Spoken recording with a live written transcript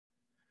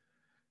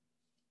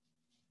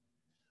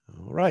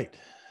right.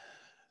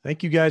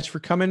 Thank you guys for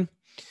coming.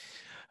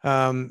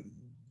 Um,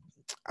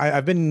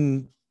 I've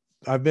been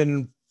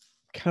kind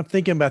of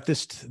thinking about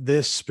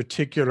this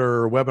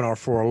particular webinar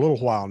for a little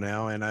while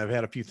now, and I've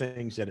had a few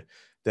things that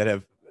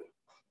have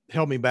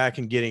held me back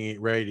in getting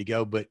it ready to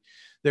go. But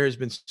there has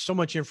been so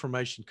much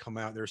information come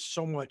out. There's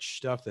so much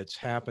stuff that's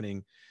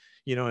happening,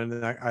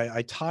 and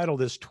I titled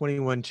this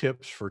 21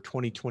 tips for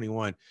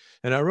 2021.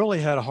 And I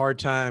really had a hard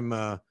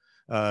time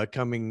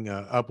coming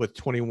up with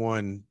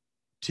 21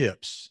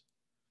 tips,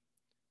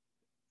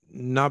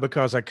 not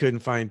because I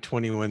couldn't find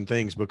 21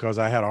 things, because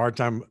I had a hard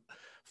time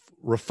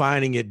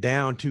refining it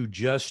down to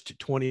just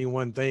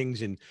 21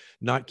 things and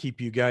not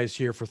keep you guys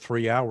here for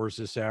 3 hours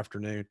this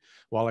afternoon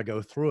while I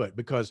go through it,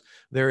 because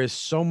there is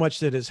so much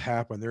that has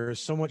happened. There is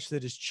so much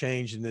that has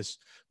changed in this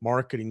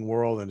marketing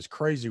world and this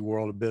crazy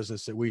world of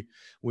business that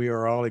we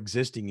are all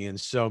existing in.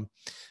 So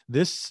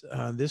this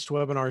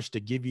webinar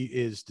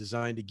is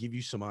designed to give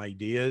you some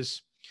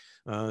ideas,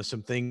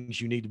 some things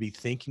you need to be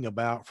thinking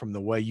about from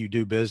the way you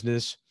do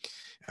business,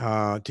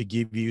 to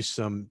give you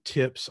some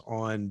tips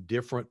on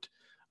different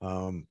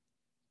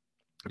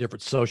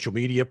social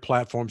media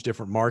platforms,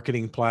 different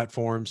marketing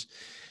platforms,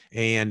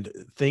 and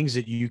things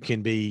that you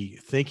can be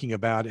thinking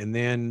about, and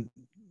then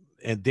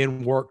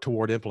work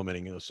toward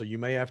implementing those. So you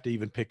may have to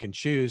even pick and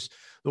choose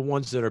the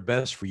ones that are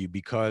best for you,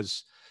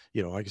 because,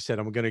 like I said,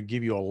 I'm going to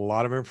give you a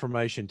lot of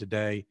information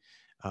today.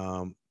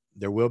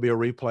 There will be a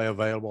replay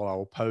available. I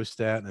will post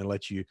that and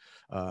let you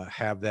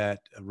have that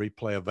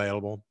replay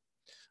available.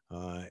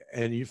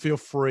 And you feel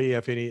free,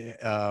 if any,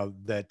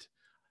 that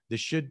this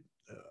should,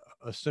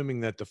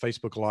 assuming that the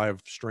Facebook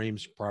Live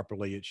streams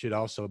properly, it should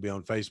also be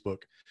on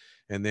Facebook,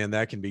 and then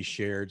that can be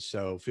shared.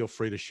 So feel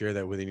free to share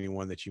that with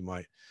anyone that you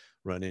might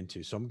run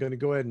into. So I'm going to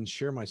go ahead and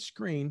share my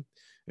screen,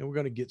 and we're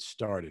going to get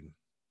started.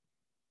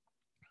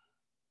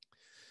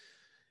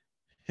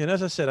 And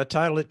as I said, I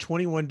titled it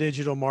 21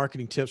 Digital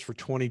Marketing Tips for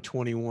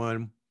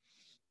 2021.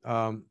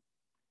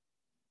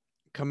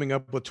 Coming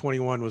up with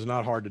 21 was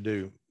not hard to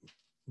do.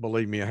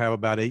 Believe me, I have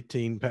about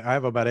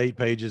 8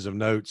 pages of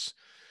notes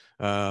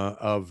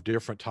of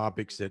different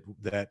topics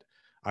that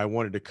I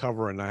wanted to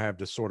cover, and I have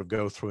to sort of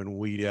go through and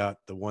weed out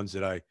the ones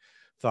that I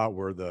thought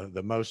were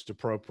the most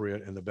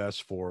appropriate and the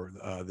best for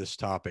this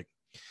topic.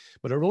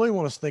 But I really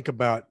want us to think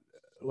about,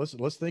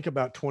 let's think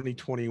about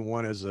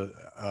 2021 as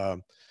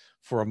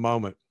for a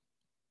moment,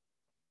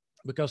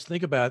 because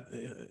think about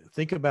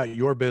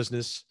your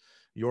business,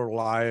 your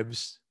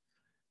lives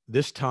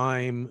this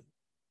time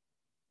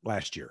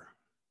last year.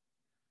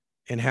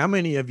 And how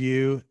many of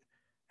you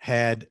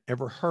had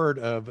ever heard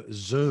of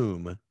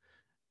Zoom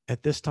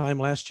at this time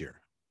last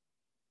year?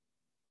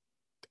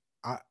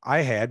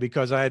 I had,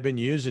 because I had been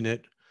using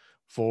it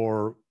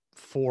for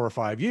 4 or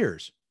 5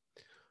 years.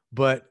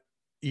 But,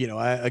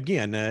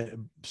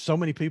 so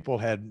many people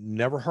had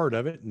never heard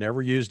of it,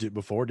 never used it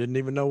before, didn't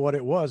even know what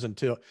it was and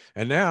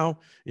now,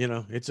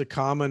 it's a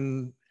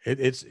common,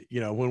 it's,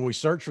 when we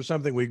search for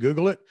something, we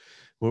Google it.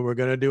 When we're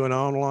going to do an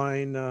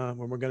online,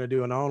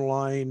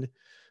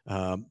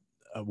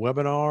 a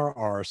webinar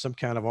or some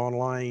kind of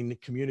online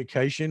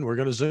communication, we're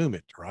going to Zoom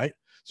it, right?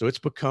 So it's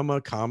become a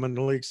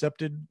commonly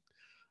accepted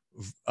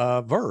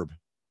verb,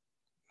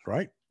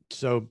 right?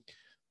 So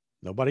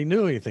nobody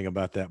knew anything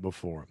about that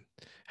before.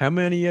 How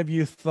many of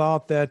you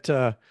thought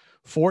that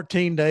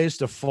 14 days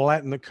to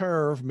flatten the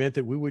curve meant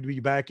that we would be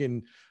back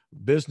in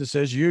business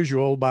as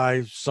usual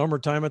by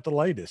summertime at the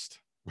latest,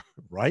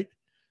 right?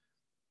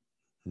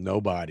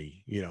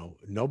 Nobody,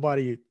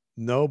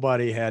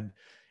 nobody had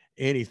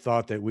any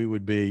thought that we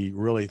would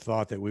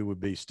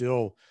be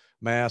still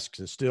masks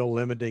and still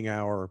limiting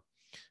our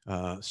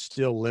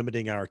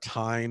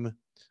time,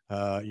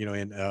 or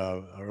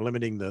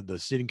limiting the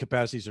seating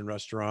capacities in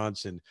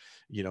restaurants, and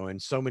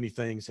so many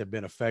things have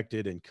been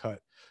affected and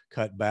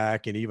cut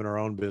back, and even our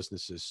own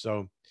businesses.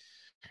 So,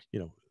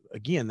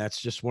 again,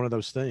 that's just one of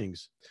those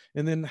things.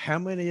 And then how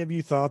many of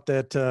you thought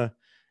that,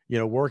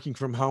 working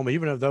from home,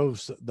 even of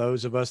those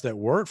of us that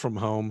work from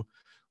home,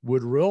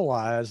 would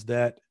realize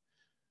that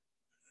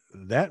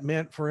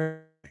meant for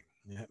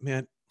everything. That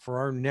meant for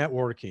our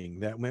networking,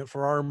 that went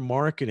for our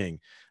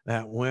marketing,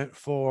 that went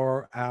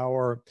for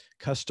our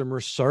customer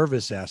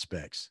service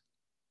aspects.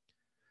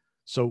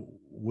 So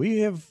we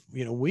have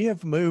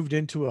moved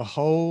into a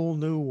whole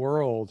new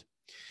world.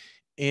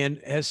 And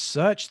as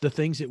such,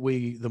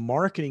 the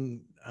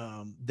marketing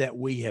that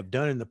we have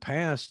done in the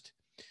past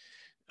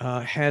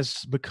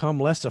has become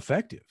less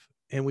effective,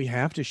 and we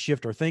have to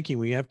shift our thinking.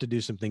 We have to do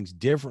some things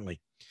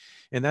differently.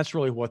 And that's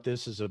really what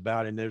this is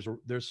about. And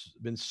there's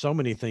been so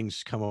many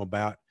things come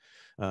about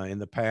in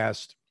the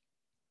past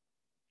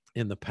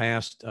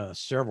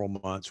several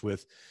months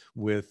with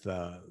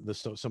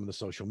some of the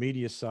social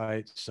media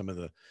sites, some of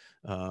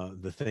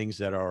the things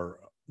that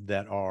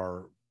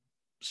are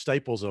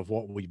staples of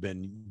what we've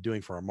been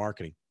doing for our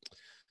marketing.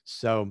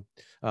 So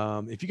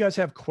if you guys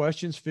have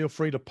questions, feel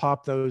free to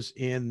pop those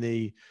in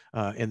the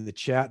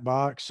chat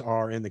box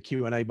or in the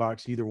Q&A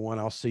box, either one.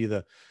 I'll see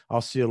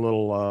a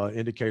little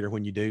indicator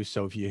when you do.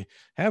 So if you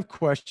have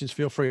questions,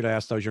 feel free to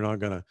ask those. You're not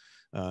going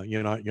to,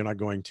 you're not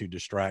going to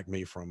distract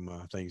me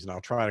from things, and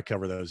I'll try to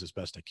cover those as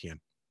best I can.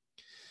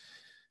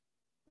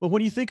 Well,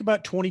 when you think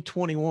about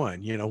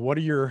 2021,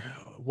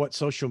 what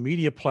social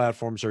media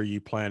platforms are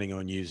you planning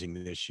on using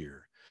this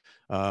year?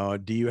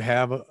 Do you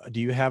have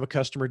a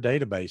customer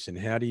database, and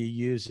how do you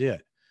use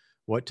it?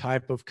 What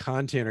type of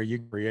content are you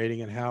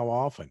creating and how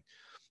often?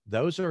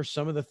 Those are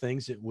some of the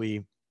things that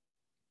we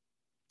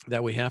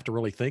have to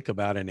really think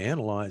about and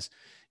analyze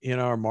in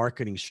our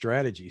marketing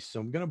strategies. So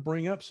I'm going to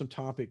bring up some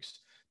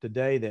topics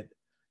today that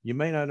you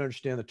may not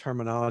understand the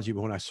terminology,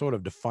 but when I sort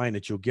of define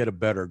it, you'll get a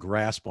better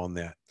grasp on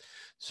that.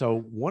 So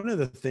one of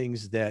the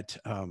things that,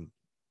 one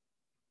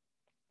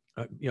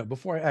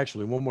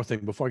more thing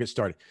before I get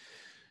started.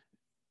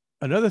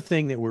 Another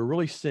thing that we're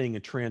really seeing a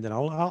trend, and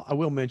I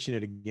will mention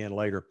it again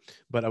later,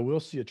 but I will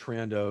see a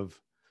trend of,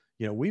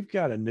 we've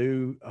got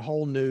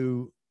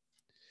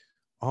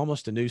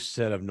almost a new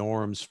set of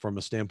norms from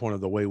a standpoint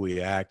of the way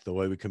we act, the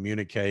way we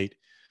communicate,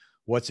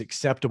 what's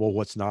acceptable,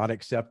 what's not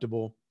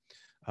acceptable.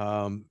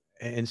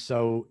 And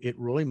so it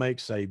really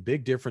makes a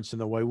big difference in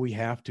the way we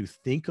have to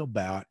think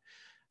about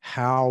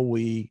how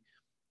we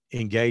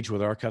engage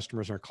with our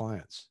customers and our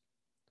clients.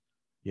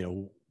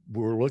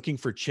 We're looking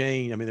for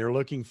change. I mean, they're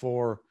looking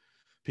for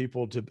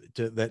people to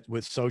that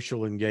with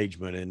social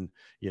engagement, and,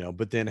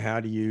 but then how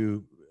do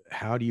you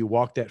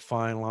walk that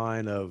fine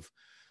line of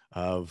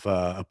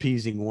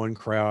appeasing one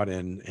crowd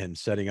and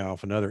setting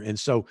off another? And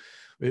so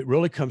it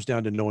really comes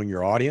down to knowing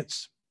your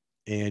audience,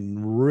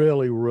 and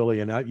really,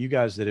 and you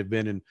guys that have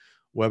been in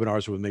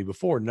webinars with me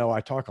before know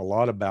I talk a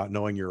lot about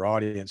knowing your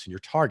audience and your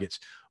targets,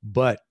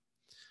 but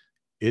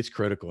it's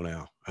critical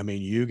now. I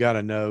mean, you got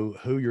to know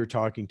who you're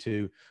talking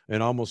to,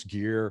 and almost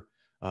gear,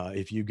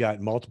 if you've got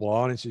multiple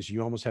audiences,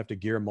 you almost have to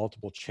gear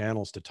multiple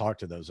channels to talk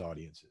to those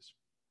audiences.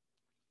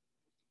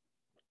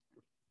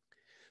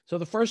 So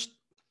the first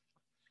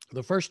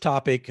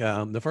topic,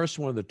 the first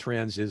one of the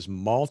trends is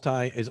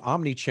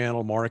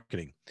omni-channel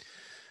marketing.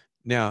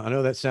 Now, I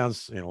know that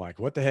sounds, like,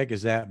 what the heck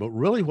is that? But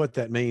really what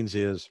that means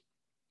is,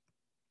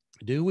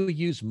 do we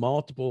use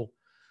multiple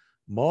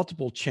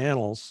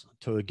channels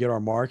to get our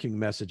marketing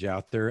message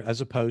out there, as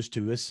opposed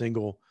to a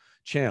single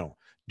channel?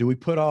 Do we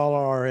put all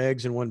our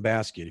eggs in one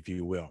basket, if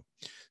you will?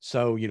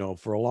 So,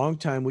 for a long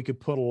time, we could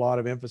put a lot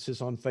of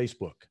emphasis on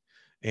Facebook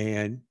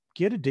and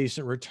get a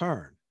decent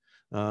return.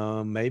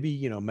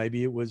 Maybe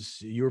it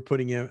was, you were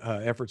putting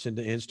efforts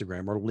into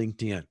Instagram or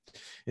LinkedIn.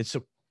 And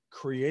so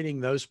creating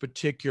those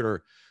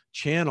particular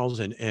channels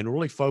and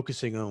really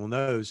focusing on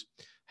those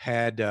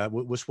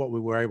was what we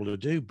were able to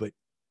do. But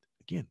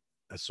again,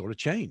 that sort of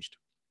changed.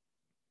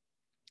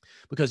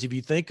 Because if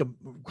you think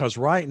because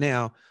right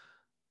now,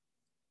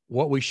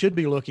 what we should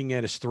be looking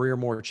at is 3 or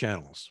more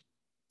channels.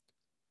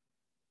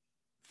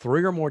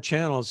 3 or more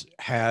channels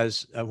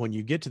has, when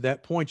you get to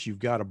that point, you've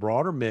got a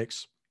broader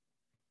mix,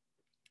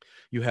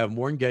 you have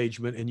more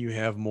engagement, and you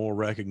have more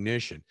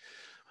recognition.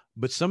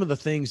 But some of the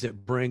things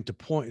that bring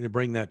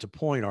that to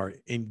point are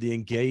in the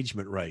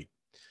engagement rate.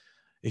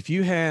 If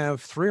you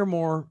have 3 or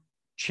more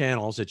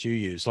channels that you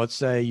use, let's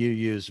say you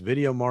use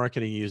video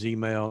marketing, you use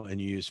email, and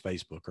you use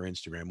Facebook or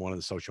Instagram, one of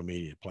the social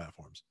media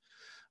platforms.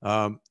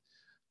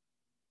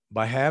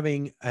 By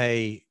having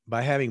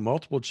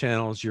multiple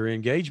channels, your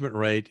engagement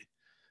rate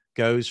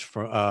goes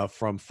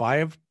from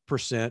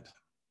 5%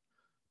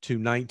 to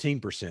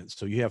 19%.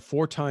 So you have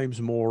 4 times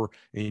more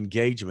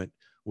engagement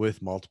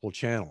with multiple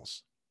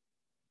channels.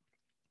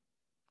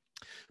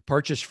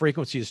 Purchase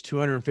frequency is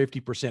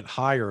 250%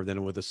 higher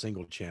than with a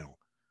single channel.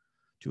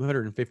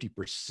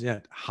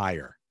 250%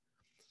 higher.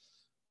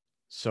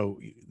 So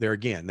there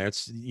again,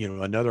 that's,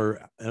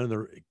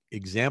 another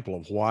example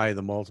of why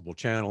the multiple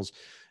channels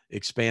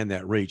expand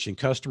that reach. And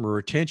customer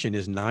retention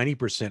is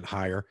 90%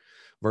 higher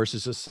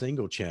versus a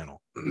single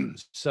channel.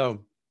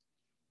 So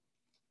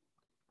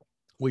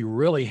we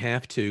really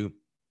have to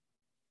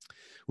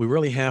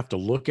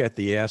look at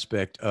the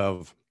aspect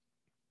of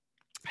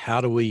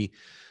how do we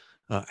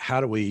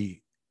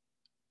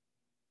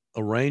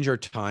arrange our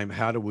time?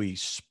 How do we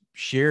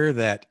share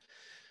that?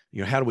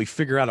 How do we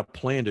figure out a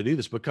plan to do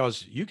this?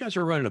 Because you guys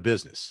are running a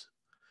business.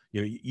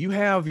 You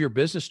have your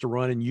business to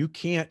run, and you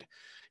can't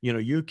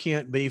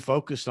be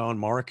focused on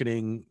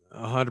marketing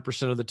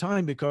 100% of the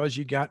time, because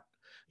you've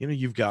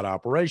got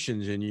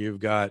operations, and you've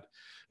got,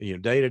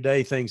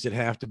 day-to-day things that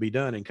have to be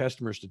done and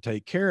customers to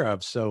take care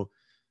of. So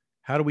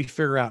how do we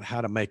figure out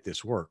how to make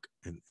this work?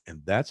 And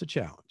that's a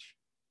challenge.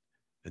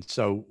 And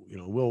so,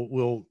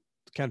 we'll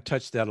kind of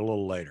touch that a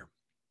little later.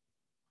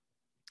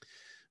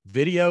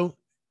 Video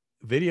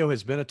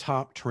has been a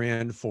top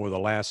trend for the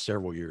last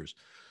several years,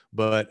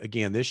 but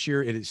again, this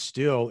year it is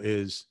still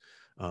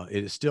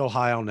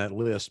high on that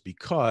list,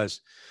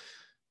 because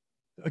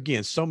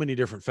again, so many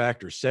different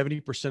factors.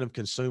 70% of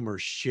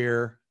consumers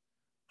share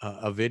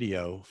a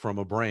video from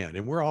a brand,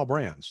 and we're all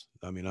brands.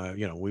 I mean,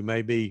 we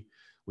may be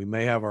We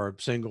may have our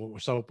single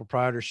sole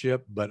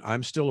proprietorship, but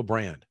I'm still a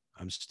brand.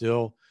 I'm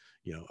still,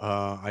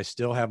 I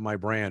still have my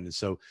brand. And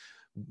so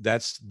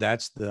that's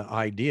the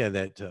idea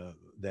that,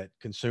 that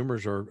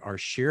consumers are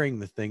sharing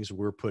the things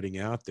we're putting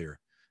out there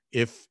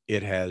if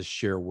it has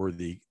share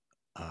worthy,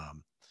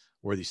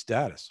 worthy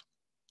status.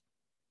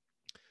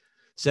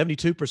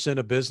 72%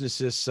 of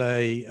businesses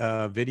say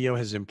video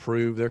has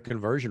improved their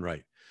conversion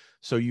rate.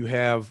 So you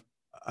have,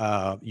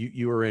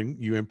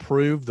 you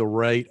improve the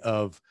rate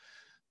of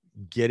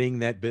getting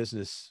that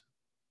business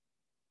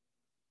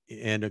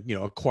and,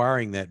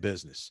 acquiring that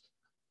business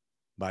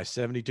by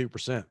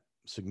 72%,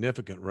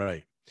 significant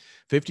rate.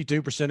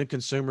 52% of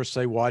consumers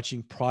say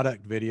watching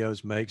product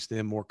videos makes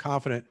them more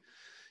confident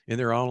in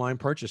their online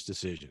purchase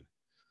decision.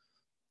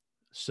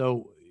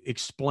 So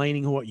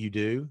explaining what you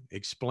do,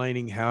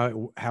 explaining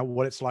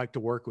what it's like to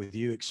work with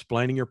you,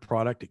 explaining your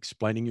product,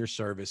 explaining your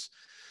service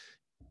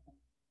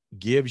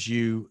gives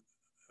you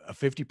a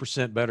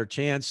 50% better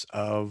chance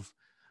of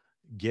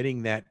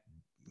getting that,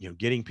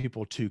 getting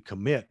people to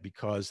commit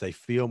because they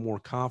feel more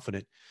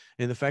confident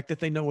in the fact that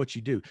they know what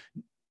you do.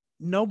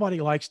 Nobody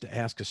likes to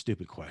ask a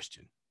stupid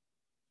question.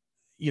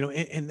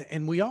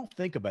 And we all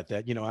think about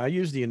that. I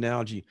use the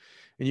analogy,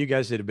 and you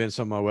guys that have been to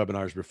some of my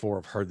webinars before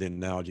have heard the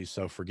analogy.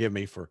 So forgive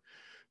me for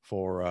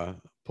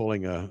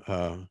pulling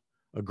a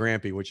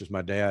grampy, which is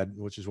my dad,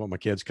 which is what my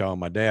kids call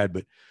my dad.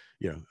 But,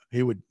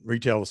 he would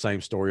retell the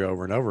same story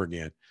over and over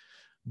again.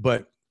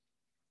 But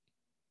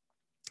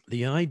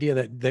the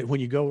idea that when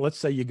you go, let's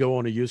say you go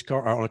on a used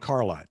car, on a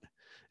car lot,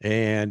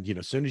 and,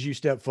 as soon as you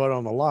step foot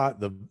on the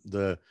lot,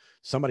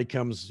 somebody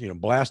comes,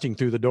 blasting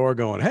through the door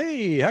going,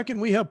 "Hey, how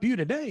can we help you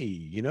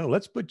today?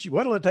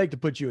 What'll it take to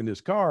put you in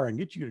this car and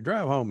get you to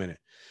drive home in it?"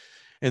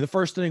 And the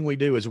first thing we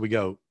do is we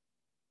go,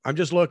 "I'm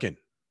just looking,"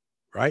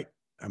 right?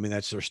 I mean,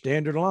 that's their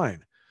standard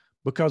line,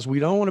 because we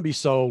don't want to be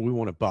sold. We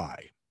want to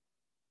buy.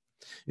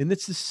 And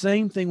it's the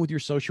same thing with your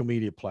social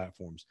media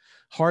platforms.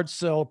 Hard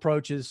sell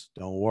approaches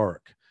don't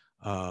work.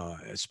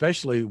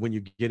 Especially when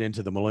you get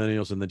into the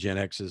millennials and the Gen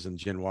X's and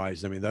Gen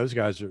Y's. I mean, those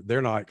guys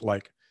they're not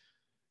like,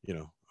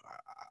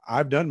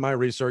 I've done my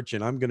research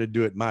and I'm going to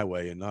do it my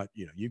way, and not,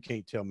 you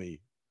can't tell me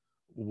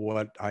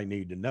what I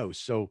need to know.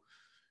 So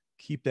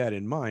keep that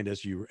in mind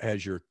as you're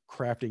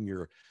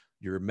crafting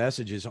your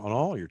messages on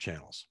all your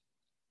channels.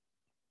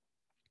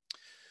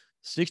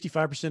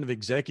 65% of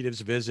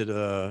executives visit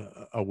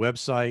a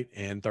website,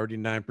 and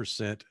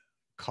 39%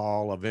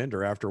 call a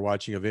vendor after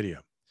watching a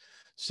video.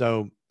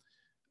 So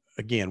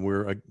again,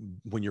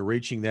 when you're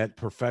reaching that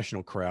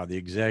professional crowd, the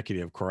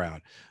executive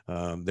crowd,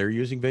 they're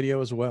using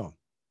video as well.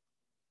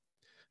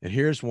 And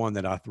here's one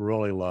that I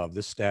really love.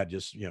 This stat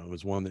just,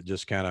 was one that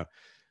just kind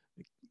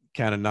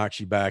of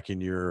knocks you back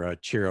in your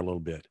chair a little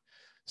bit.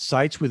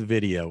 Sites with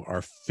video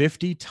are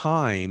 50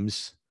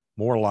 times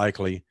more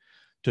likely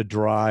to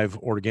drive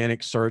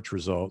organic search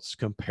results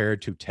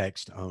compared to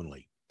text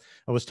only.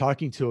 I was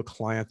talking to a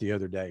client the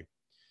other day,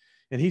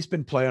 and he's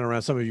been playing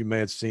around. Some of you may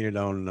have seen it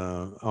on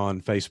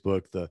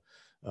Facebook,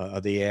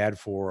 the ad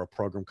for a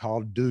program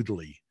called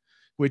Doodly,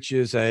 which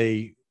is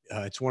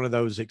it's one of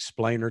those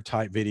explainer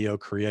type video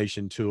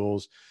creation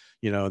tools,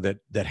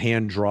 that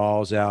hand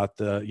draws out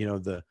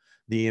the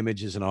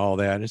images and all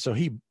that. And so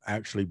he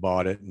actually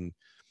bought it, and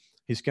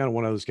he's kind of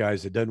one of those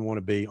guys that doesn't want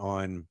to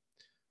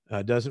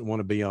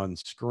be on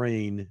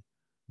screen,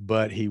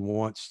 but he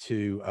wants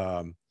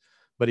to,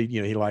 but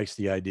he likes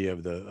the idea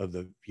of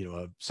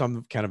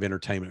some kind of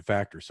entertainment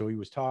factor. So he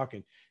was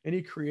talking, and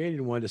he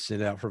created one to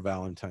send out for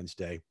Valentine's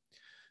Day.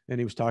 And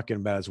he was talking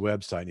about his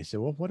website, and he said,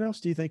 "Well, what else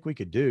do you think we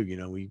could do?"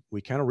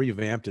 We kind of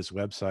revamped his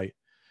website.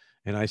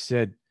 And I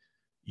said,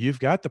 "You've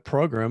got the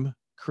program,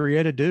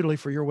 create a Doodly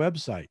for your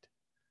website."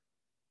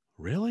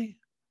 "Really?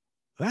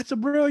 That's a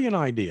brilliant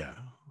idea."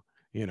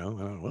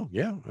 Well,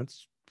 yeah,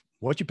 that's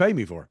what you pay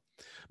me for.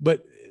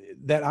 But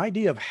that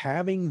idea of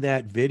having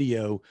that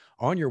video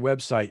on your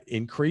website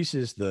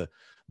increases the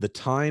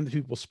time that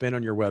people spend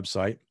on your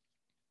website.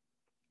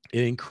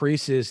 It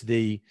increases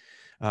it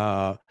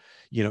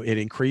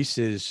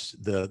increases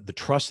the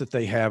trust that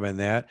they have in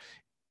that.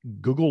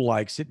 Google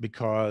likes it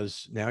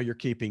because now you're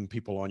keeping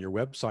people on your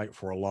website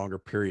for a longer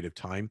period of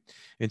time.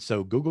 And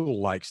so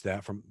Google likes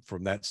that from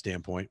that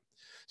standpoint.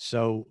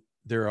 So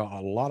there are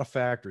a lot of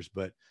factors,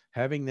 but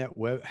having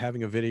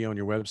a video on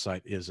your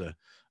website is a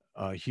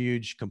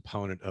huge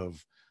component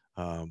of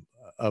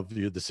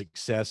the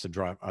success of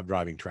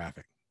driving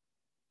traffic.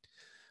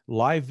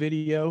 Live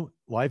video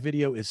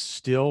is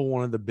still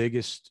one of the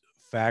biggest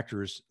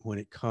factors when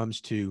it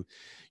comes to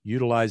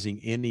utilizing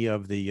any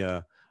of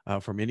the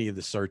from any of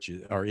the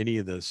searches or any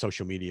of the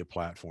social media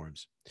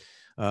platforms.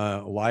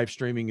 Live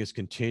streaming is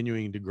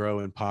continuing to grow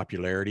in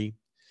popularity,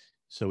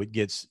 so it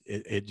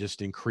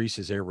just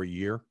increases every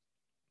year.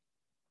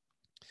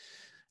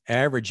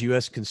 Average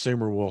U.S.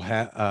 consumer will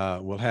have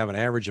an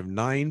average of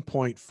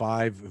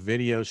 9.5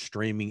 video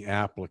streaming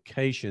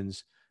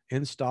applications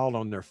installed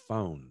on their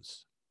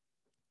phones.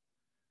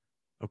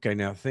 Okay,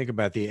 now think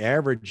about the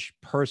average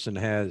person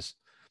has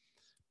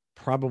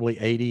probably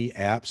 80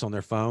 apps on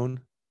their phone,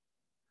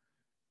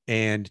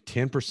 and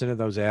 10% of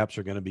those apps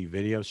are going to be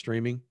video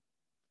streaming.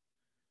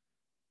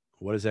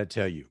 What does that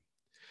tell you?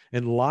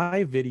 And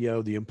live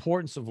video, the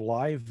importance of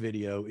live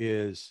video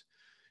is,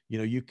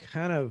 you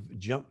kind of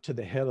jump to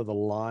the head of the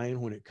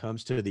line when it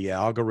comes to the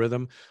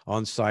algorithm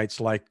on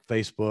sites like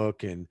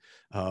Facebook and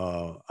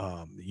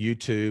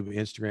YouTube,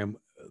 Instagram.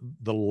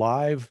 The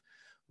live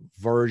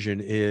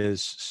version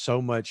is so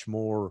much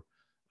more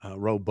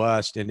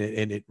robust, and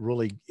it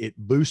really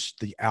boosts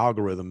the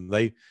algorithm.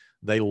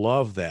 They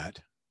love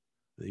that.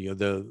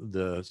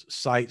 The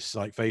sites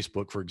like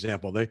Facebook, for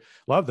example, they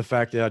love the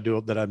fact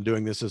that I'm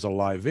doing this as a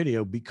live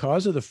video,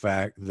 because of the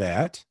fact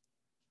that,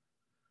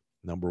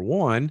 number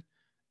one,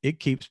 it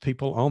keeps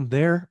people on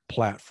their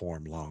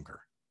platform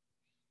longer.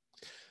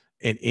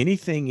 And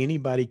anything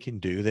anybody can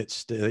do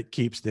that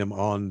keeps them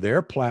on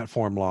their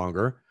platform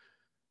longer,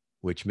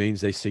 which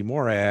means they see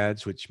more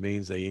ads, which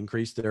means they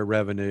increase their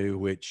revenue,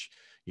 which,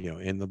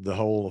 and the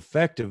whole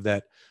effect of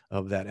that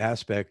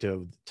aspect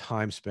of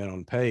time spent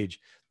on page,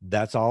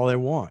 that's all they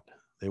want.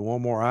 They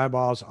want more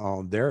eyeballs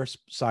on their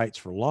sites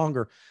for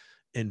longer,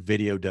 and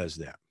video does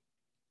that.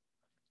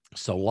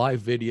 So live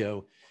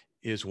video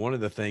is one of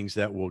the things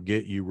that will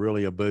get you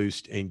really a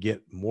boost and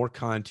get more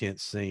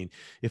content seen.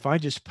 If I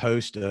just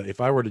post,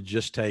 if I were to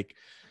just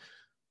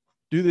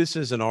do this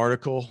as an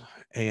article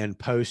and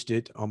post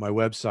it on my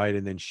website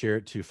and then share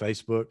it to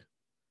Facebook,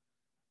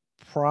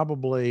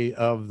 probably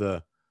of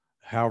the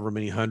however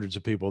many hundreds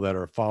of people that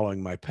are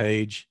following my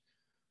page,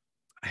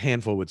 a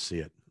handful would see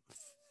it.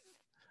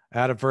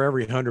 For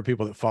every 100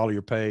 people that follow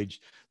your page,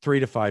 3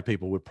 to 5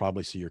 people would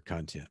probably see your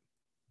content.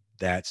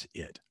 That's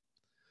it.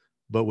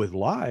 But with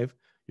live,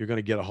 you're going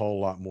to get a whole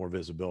lot more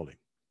visibility.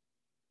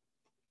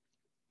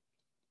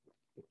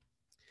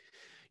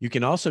 You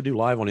can also do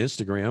live on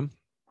Instagram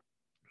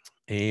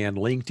and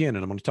LinkedIn, and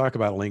I'm going to talk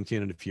about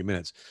LinkedIn in a few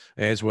minutes,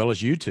 as well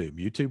as YouTube.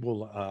 YouTube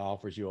will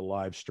offers you a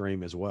live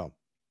stream as well.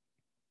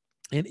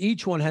 And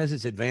each one has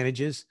its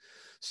advantages,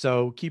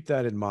 so keep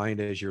that in mind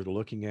as you're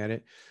looking at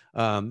it.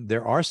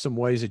 There are some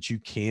ways that you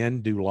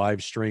can do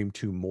live stream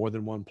to more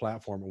than one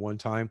platform at one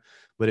time,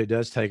 but it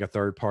does take a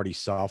third-party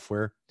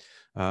software.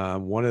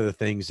 One of the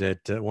things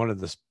that one of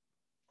the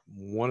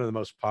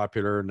most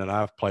popular and that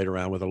I've played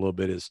around with a little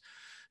bit is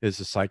a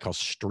site called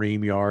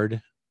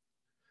StreamYard,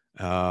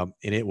 and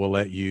it will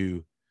let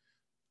you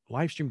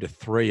live stream to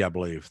 3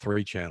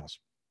 channels.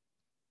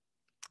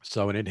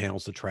 So, and it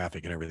handles the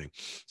traffic and everything.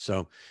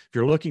 So if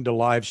you're looking to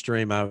live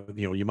stream,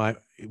 you might,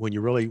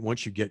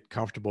 once you get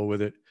comfortable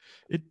with it,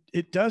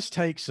 it does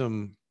take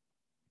a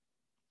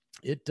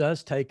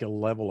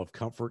level of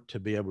comfort to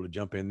be able to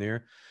jump in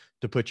there,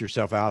 to put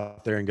yourself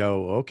out there and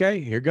go, okay,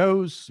 here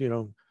goes,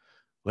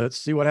 let's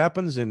see what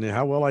happens and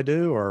how well I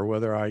do, or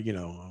whether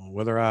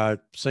I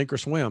sink or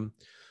swim.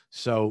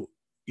 So,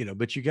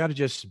 but you got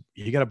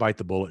to bite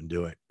the bullet and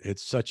do it.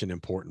 It's such an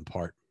important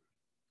part.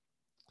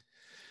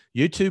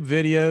 YouTube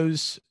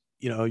videos,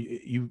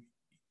 you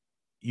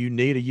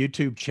need a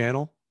YouTube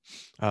channel.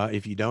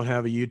 If you don't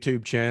have a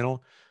YouTube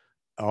channel,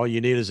 all you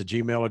need is a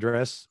Gmail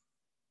address.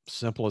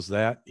 Simple as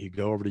that. You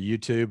go over to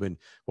YouTube, and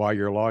while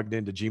you're logged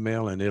into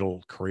Gmail, and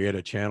it'll create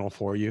a channel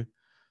for you.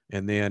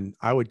 And then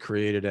I would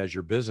create it as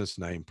your business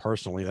name.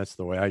 Personally, that's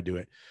the way I do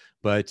it.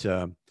 But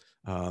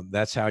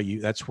that's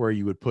where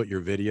you would put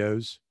your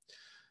videos.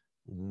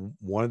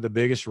 One of the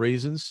biggest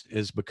reasons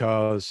is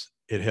because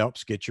it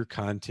helps get your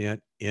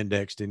content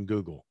indexed in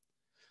Google.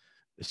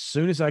 As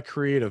soon as I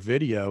create a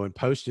video and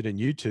post it in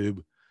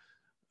YouTube,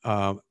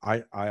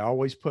 I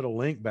always put a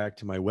link back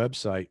to my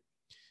website.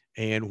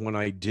 And when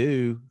I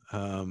do,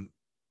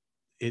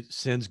 it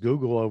sends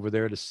Google over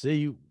there to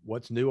see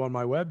what's new on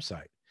my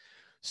website.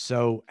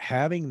 So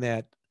having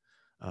that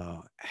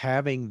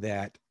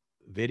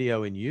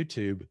video in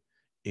YouTube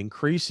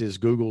increases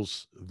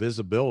Google's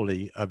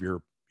visibility of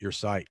your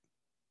site.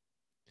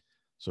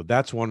 So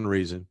that's one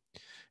reason.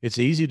 It's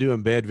easy to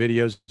embed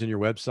videos in your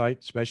website,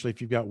 especially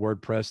if you've got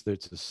WordPress.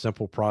 That's a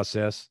simple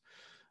process.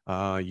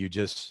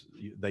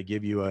 They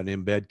give you an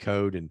embed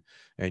code,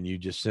 and you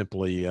just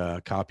simply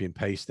copy and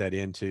paste that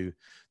into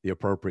the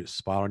appropriate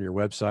spot on your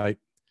website.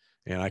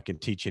 And I can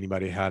teach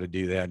anybody how to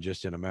do that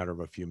just in a matter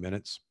of a few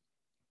minutes.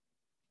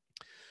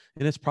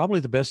 And it's probably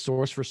the best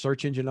source for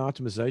search engine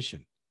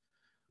optimization.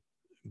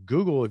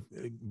 Google,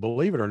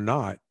 believe it or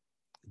not,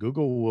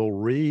 Google will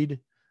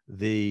read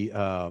the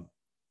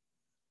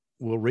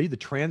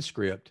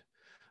transcript.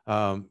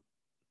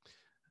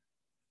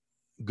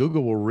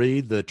 Google will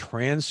read the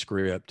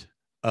transcript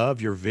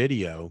of your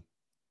video,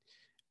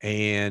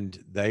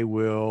 and they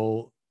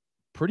will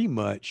pretty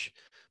much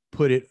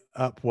put it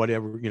up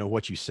whatever,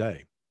 what you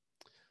say.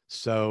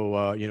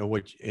 So,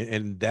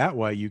 and that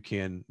way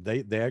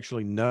they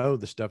actually know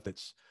the stuff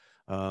that's,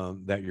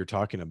 that you're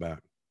talking about.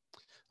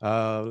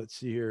 Let's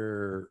see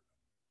here.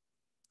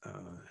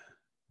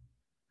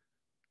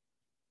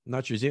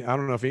 Not sure. I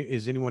don't know if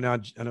is anyone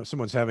out. I know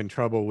someone's having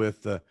trouble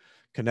with the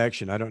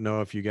connection. I don't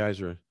know if you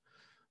guys are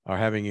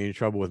having any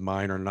trouble with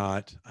mine or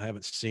not. I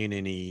haven't seen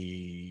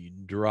any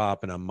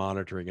drop, and I'm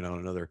monitoring it on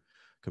another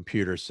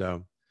computer.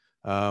 So,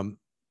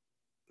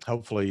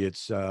 hopefully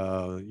it's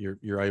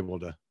you're able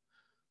to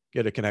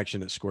get a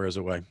connection that squares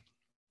away.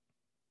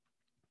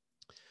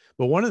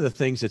 But one of the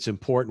things that's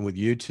important with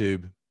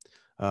YouTube,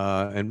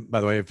 and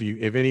by the way,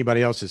 if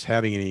anybody else is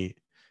having any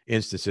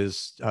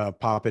instances,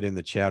 pop it in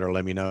the chat or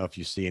let me know if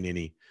you're seeing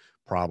any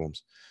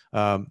problems.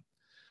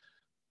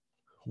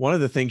 One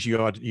of the things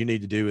you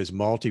need to do is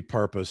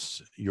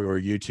multi-purpose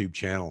your YouTube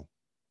channel.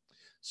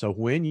 So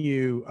when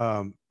you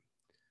go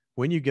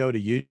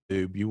to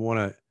YouTube, you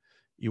want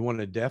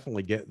to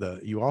definitely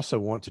you also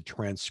want to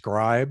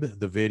transcribe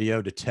the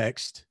video to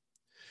text,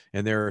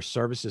 and there are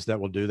services that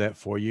will do that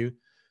for you.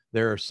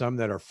 There are some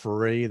that are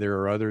free. There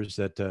are others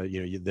that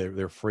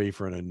they're free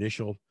for an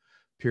initial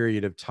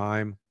period of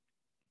time,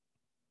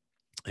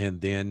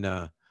 and then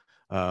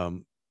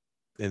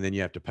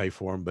you have to pay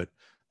for them, but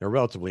they're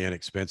relatively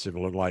inexpensive. It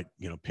look like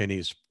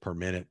pennies per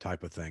minute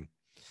type of thing.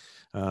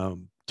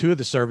 Two of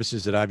the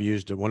services that I've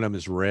used, one of them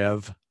is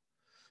Rev,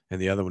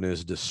 and the other one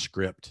is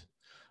Descript.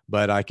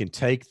 But I can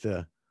take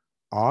the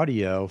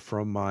audio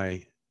from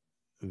my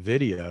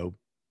video,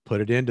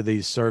 put it into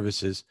these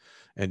services,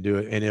 and do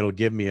it, and it'll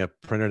give me a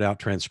printed out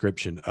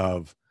transcription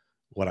of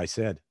what I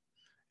said.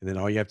 And then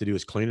all you have to do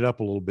is clean it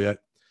up a little bit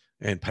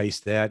and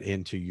paste that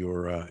into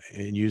your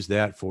and use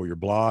that for your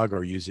blog,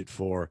 or use it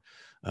for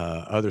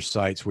other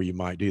sites where you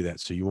might do that.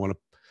 So you want to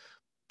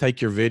take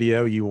your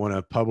video, you want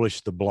to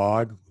publish the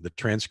blog, the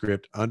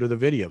transcript under the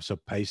video. So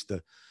paste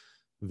the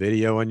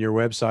video on your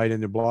website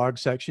in the blog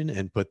section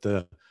and put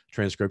the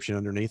transcription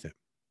underneath it.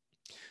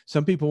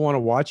 Some people want to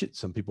watch it.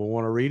 Some people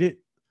want to read it.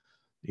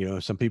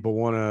 Some people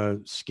want to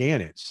scan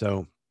it.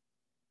 So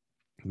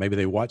maybe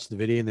they watch the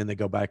video and then they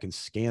go back and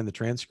scan the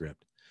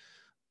transcript.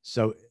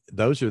 So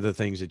those are the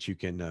things that you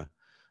can,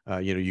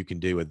 you can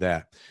do with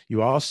that.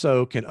 You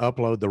also can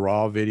upload the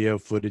raw video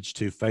footage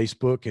to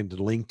Facebook and to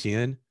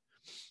LinkedIn.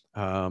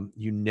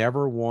 You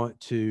never want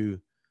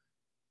to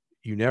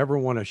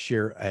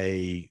share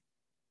a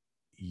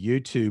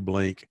YouTube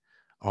link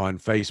on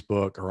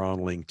Facebook or on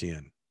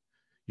LinkedIn.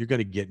 You're going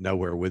to get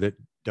nowhere with it.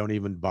 Don't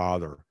even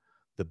bother.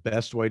 The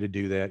best way to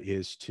do that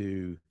is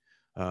to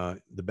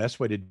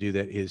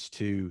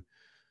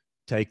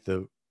take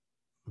the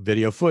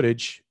video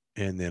footage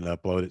and then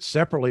upload it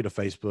separately to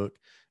Facebook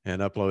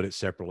and upload it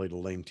separately to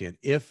LinkedIn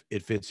if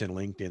it fits in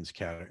LinkedIn's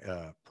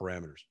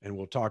parameters. And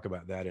we'll talk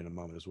about that in a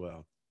moment as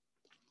well.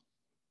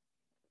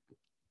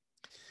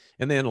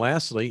 And then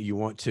lastly, you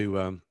want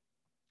to,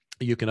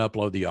 you can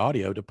upload the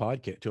audio to a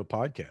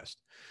podcast.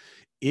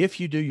 If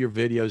you do your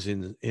videos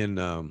in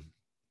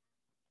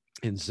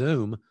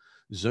Zoom,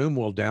 Zoom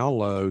will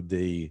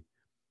download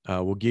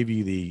will give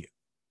you the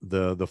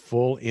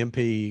full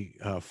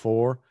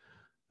MP4,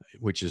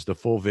 which is the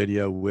full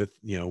video with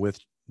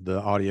the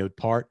audio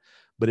part,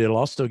 but it'll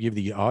also give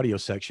the audio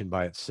section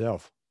by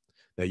itself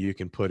that you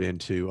can put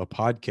into a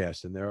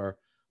podcast. And there are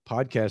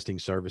podcasting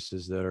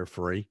services that are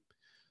free.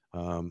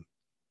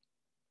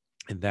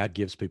 And that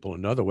gives people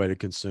another way to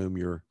consume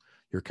your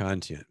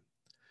content.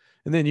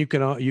 And then you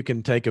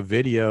can take a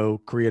video,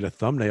 create a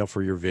thumbnail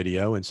for your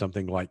video in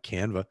something like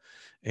Canva,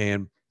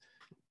 and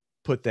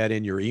put that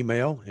in your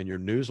email and your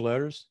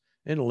newsletters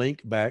and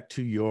link back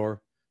to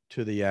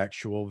the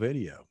actual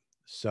video.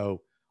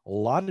 So a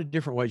lot of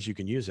different ways you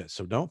can use that.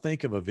 So don't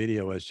think of a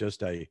video as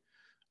just a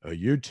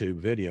YouTube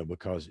video,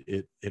 because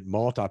it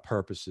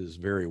multi-purposes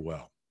very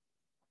well.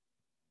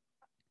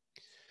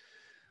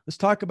 Let's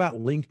talk about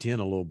LinkedIn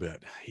a little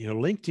bit.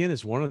 LinkedIn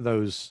is one of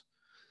those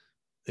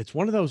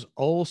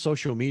old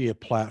social media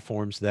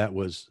platforms that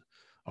was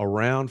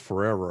around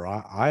forever.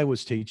 I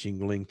was teaching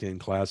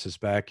LinkedIn classes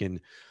back in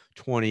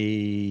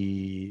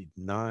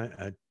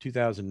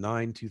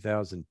 2009,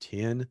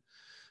 2010.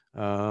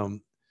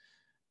 And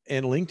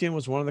LinkedIn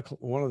was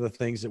one of the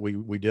things that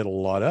we did a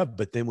lot of,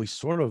 but then we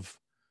sort of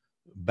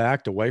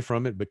backed away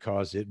from it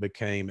because it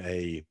became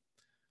a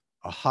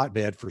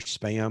hotbed for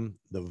spam.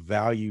 The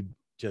value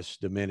just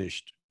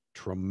diminished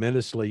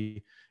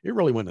tremendously. It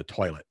really went in the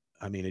toilet.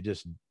 I mean, it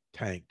just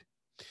tanked.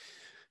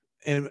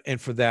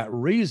 And for that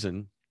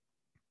reason,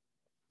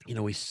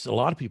 a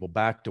lot of people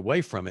backed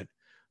away from it,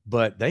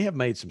 but they have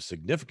made some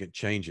significant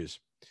changes.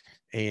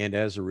 And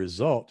as a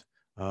result,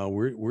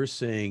 we're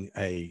seeing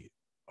a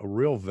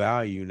real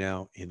value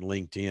now in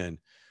LinkedIn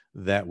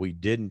that we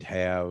didn't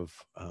have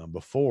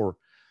before.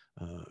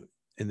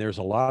 And there's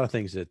a lot of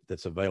things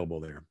that's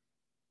available there.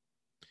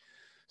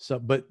 So,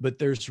 but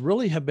there's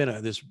really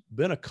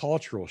been a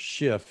cultural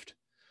shift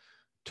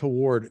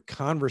toward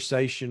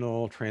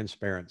conversational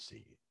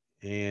transparency.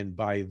 And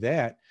by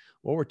that,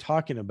 what we're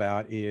talking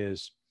about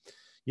is,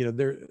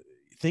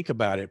 think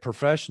about it,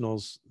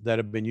 professionals that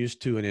have been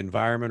used to an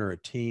environment or a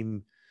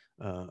team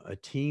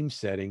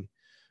setting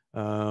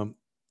are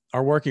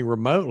working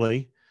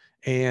remotely,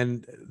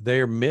 and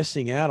they're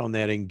missing out on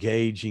that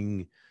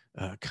engaging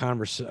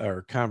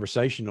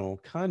conversational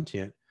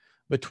content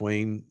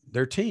between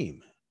their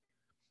team.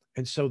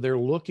 And so they're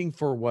looking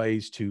for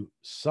ways to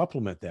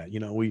supplement that.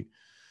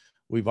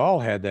 We've all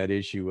had that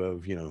issue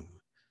of,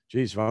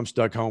 geez, if I'm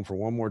stuck home for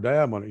one more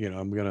day,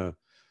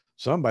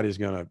 somebody's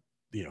gonna,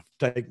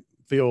 take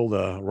feel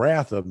the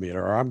wrath of me,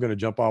 or I'm going to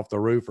jump off the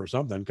roof or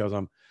something because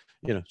I'm,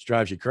 it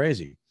drives you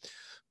crazy.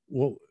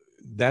 Well,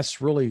 that's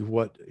really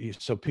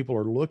so people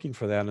are looking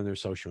for that in their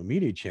social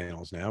media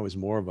channels now, is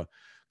more of a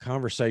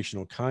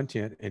conversational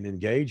content and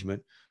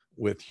engagement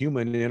with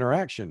human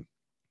interaction.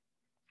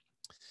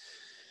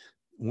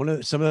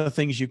 Some of the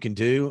things you can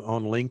do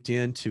on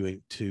LinkedIn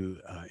to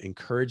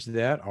encourage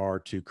that are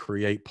to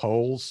create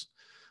polls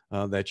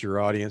that your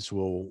audience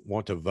will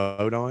want to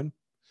vote on.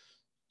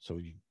 So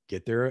you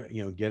get there,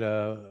 get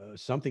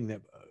something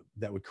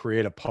that would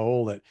create a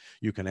poll that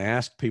you can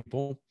ask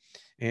people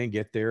and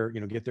get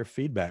their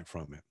feedback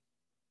from it.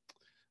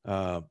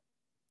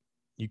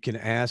 You can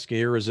ask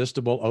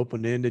irresistible,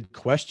 open-ended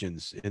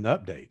questions in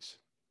updates.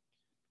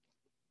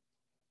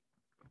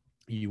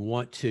 You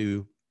want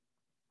to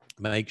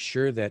make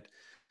sure that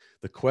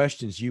the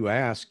questions you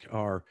ask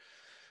are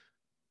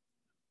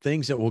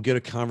things that will get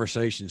a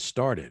conversation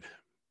started.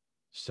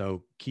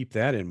 So keep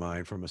that in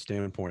mind from a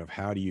standpoint of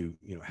how do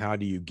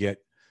you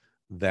get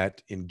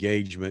that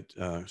engagement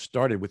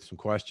started with some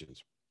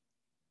questions.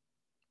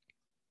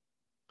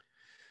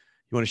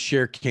 You want to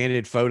share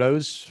candid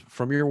photos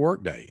from your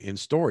workday in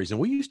stories. And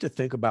we used to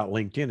think about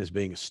LinkedIn as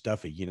being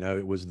stuffy.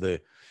 It was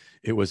the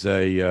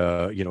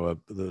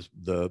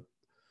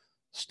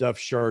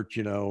stuffed shirt,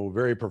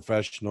 very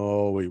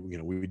professional.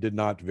 We did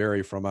not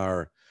vary from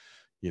our,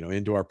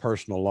 into our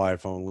personal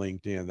life on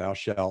LinkedIn. Thou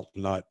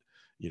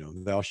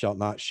shalt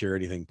not share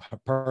anything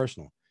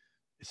personal.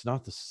 It's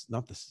not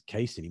the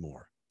case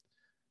anymore.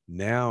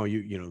 Now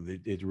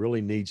it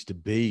really needs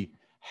to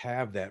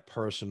have that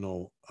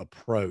personal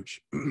approach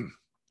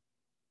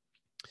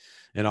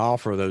and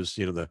offer those,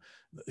 the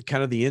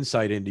kind of the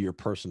insight into your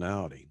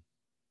personality.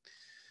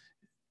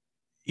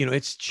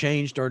 It's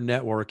changed our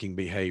networking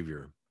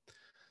behavior.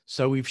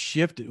 So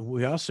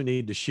we also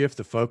need to shift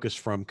the focus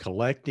from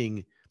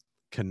collecting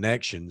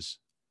connections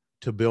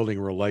to building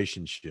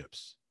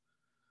relationships.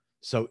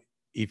 So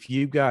if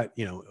you've got,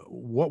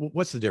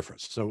 what's the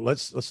difference? So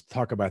let's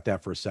talk about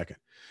that for a second.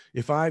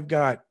 If I've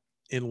got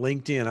in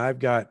LinkedIn, I've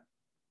got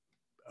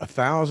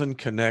 1,000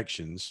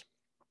 connections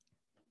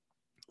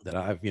that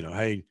I've,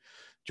 hey,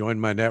 join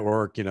my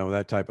network,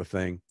 that type of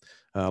thing.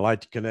 I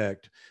like to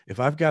connect. If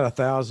I've got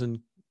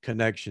 1,000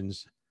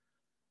 connections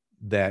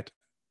that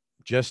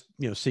just,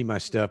 see my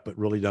stuff, but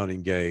really don't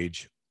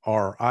engage,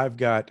 or I've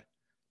got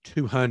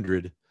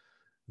 200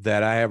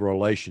 that I have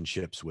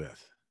relationships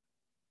with,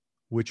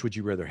 which would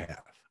you rather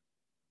have?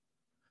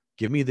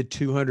 Give me the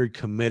 200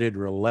 committed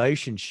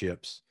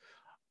relationships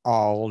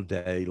all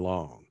day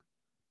long.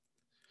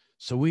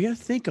 So we got to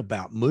think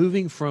about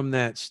moving from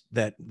that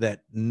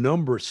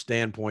number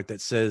standpoint that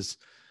says,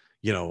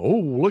 oh,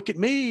 look at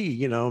me,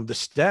 the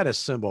status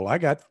symbol. I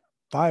got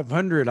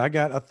 500, I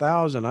got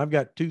 1,000, I've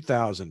got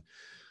 2,000.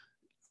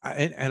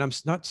 And I'm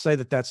not to say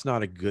that that's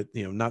not a good,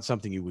 not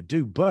something you would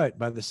do, but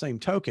by the same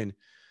token,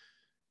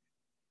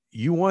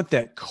 you want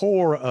that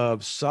core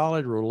of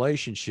solid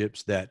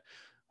relationships that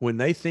when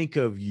they think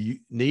of you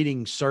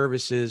needing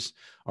services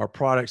or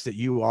products that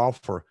you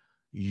offer,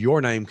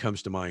 your name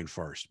comes to mind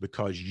first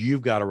because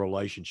you've got a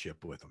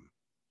relationship with them.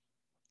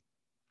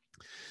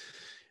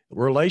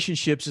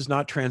 Relationships is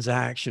not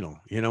transactional.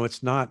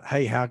 It's not,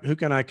 hey, who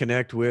can I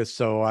connect with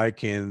so I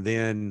can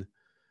then,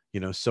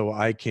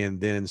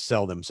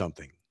 sell them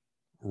something.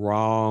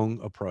 Wrong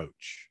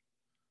approach.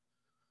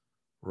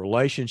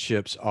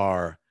 Relationships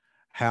are,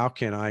 how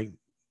can I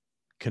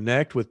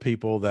connect with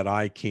people that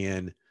I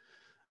can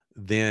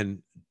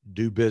then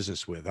do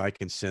business with? I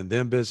can send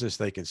them business.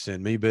 They can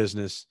send me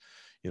business.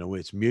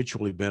 It's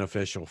mutually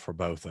beneficial for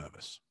both of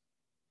us.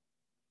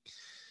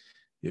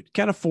 It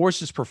kind of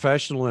forces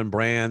professional and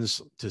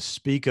brands to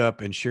speak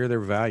up and share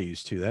their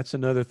values too. That's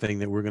another thing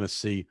that we're going to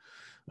see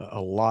a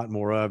lot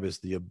more of is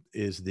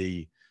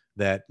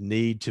that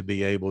need to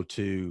be able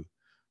to,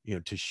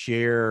 to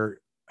share,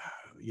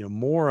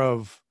 more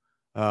of,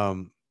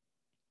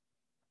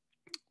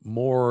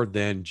 more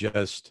than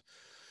just,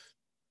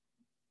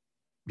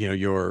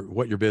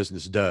 what your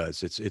business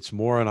does. It's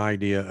more an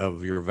idea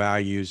of your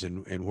values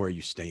and where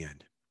you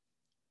stand.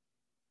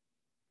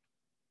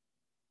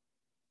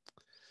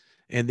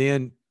 And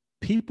then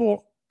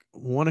people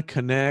want to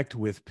connect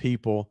with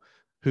people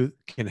who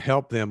can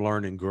help them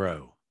learn and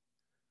grow.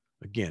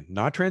 Again,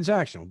 not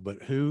transactional,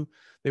 but who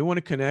they want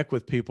to connect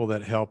with people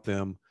that help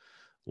them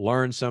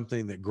learn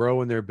something, that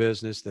grow in their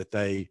business, that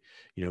they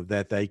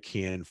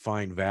can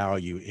find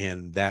value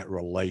in that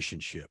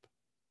relationship.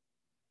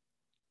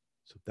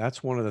 So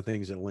that's one of the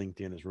things that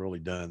LinkedIn has really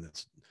done.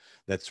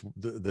 That's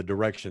the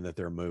direction that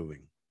they're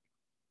moving.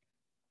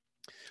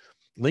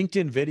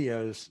 LinkedIn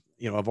videos,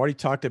 I've already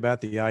talked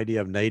about the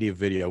idea of native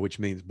video, which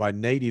means by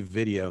native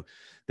video,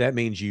 that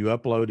means you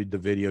uploaded the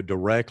video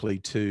directly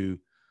to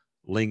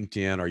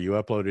LinkedIn or you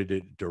uploaded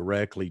it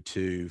directly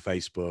to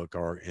Facebook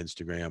or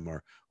Instagram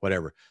or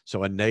whatever.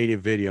 So a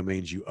native video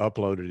means you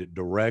uploaded it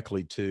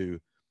directly to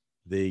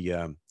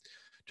the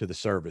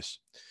service.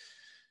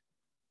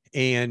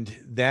 And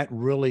that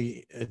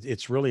really,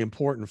 it's really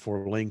important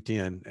for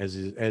LinkedIn as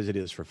it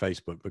is for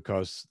Facebook,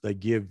 because they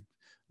give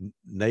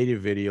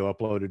native video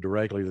uploaded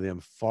directly to them,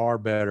 far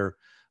better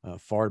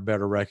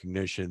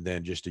recognition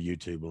than just a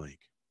YouTube link.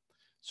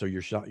 So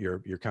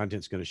your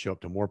content's going to show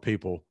up to more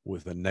people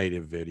with a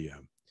native video.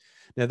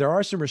 Now, there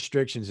are some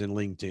restrictions in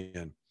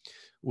LinkedIn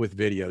with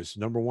videos.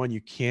 Number one,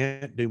 you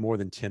can't do more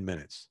than 10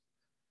 minutes.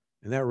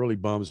 And that really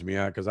bums me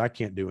out because I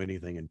can't do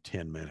anything in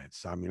 10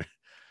 minutes. I mean,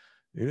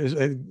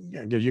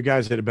 you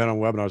guys that have been on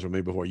webinars with me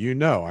before, you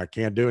know, I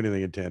can't do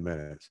anything in 10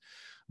 minutes.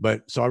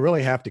 But so I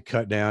really have to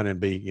cut down and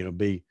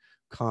be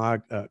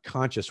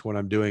conscious when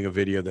I'm doing a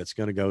video that's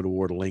going to go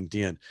toward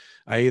LinkedIn.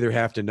 I either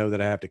have to know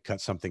that I have to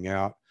cut something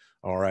out,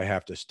 or I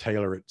have to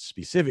tailor it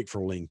specific for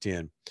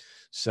LinkedIn.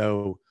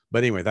 So, but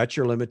anyway, that's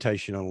your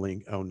limitation on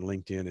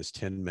LinkedIn is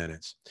 10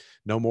 minutes,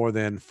 no more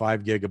than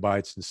 5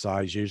 gigabytes in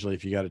size. Usually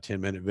if you got a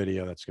 10-minute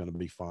video, that's going to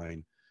be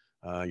fine.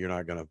 You're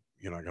not going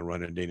to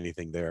run into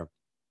anything there.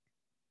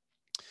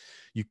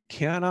 You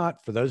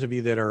cannot, for those of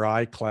you that are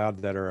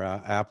iCloud, that are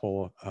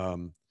Apple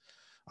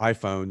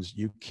iPhones,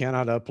 you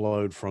cannot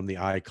upload from the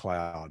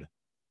iCloud.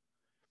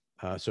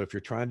 So if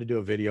you're trying to do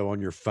a video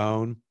on your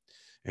phone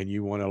and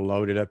you want to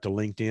load it up to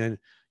LinkedIn,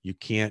 you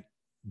can't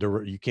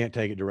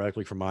take it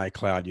directly from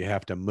iCloud. You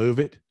have to move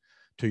it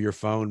to your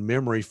phone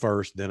memory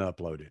first, then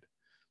upload it.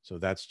 So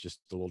that's just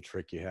a little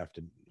trick you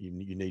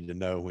need to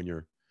know when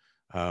you're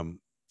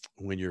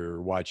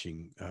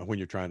watching, when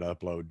you're trying to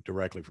upload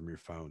directly from your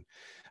phone.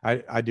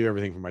 I do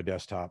everything from my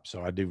desktop,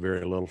 so I do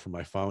very little from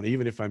my phone.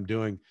 Even if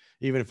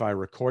I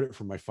record it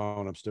from my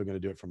phone, I'm still going to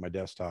do it from my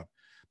desktop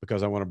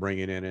because I want to bring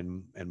it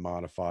in and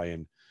modify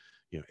and,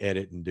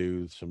 edit and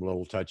do some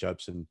little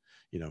touch-ups and,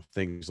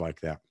 things like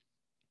that.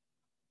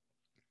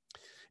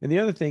 And the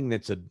other thing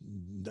that's a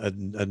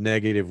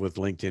negative with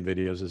LinkedIn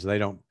videos is they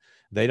don't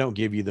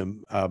give you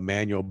the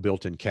manual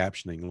built-in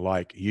captioning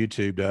like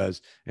YouTube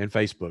does and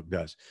Facebook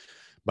does.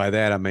 By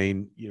that, I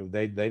mean,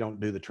 they don't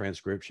do the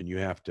transcription. You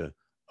have to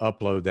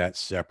upload that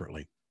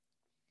separately.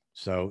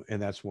 So,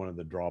 and that's one of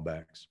the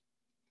drawbacks.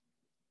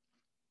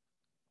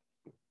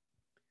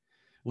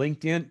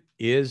 LinkedIn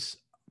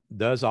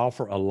does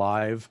offer a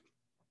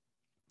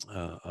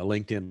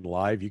LinkedIn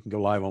Live. You can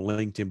go live on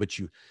LinkedIn, but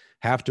you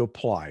have to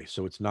apply.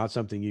 So it's not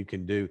something you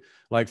can do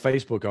like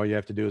Facebook. All you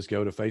have to do is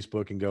go to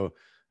Facebook and go,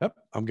 oh,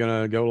 I'm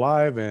going to go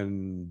live,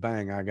 and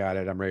bang, I got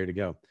it. I'm ready to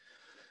go.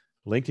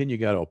 LinkedIn, you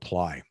got to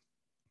apply.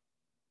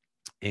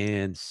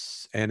 And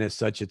as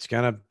such, it's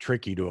kind of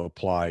tricky to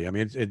apply. I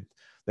mean,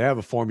 they have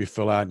a form you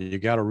fill out, and you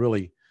got to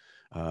really,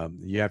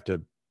 you have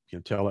to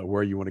tell it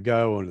where you want to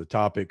go and the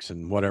topics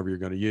and whatever you're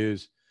going to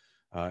use,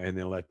 and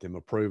then let them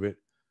approve it.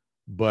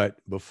 But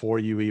before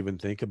you even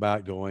think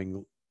about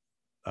going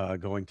to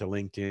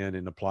LinkedIn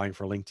and applying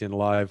for LinkedIn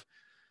Live,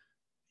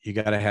 you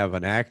got to have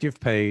an active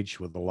page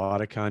with a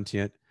lot of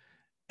content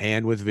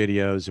and with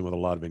videos and with a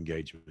lot of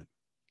engagement,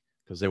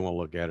 because they won't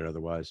look at it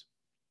otherwise.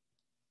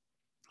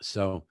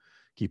 So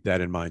keep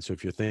that in mind. So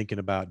if you're thinking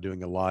about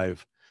doing a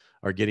live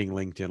or getting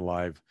LinkedIn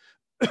Live,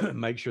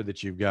 make sure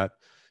that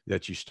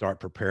you start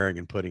preparing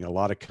and putting a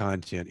lot of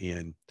content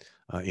in,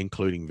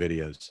 including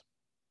videos.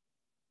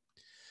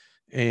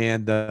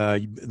 And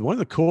one of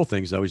the cool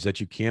things, though, is that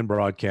you can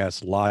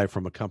broadcast live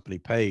from a company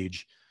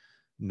page,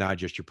 not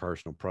just your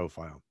personal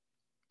profile.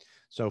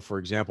 So, for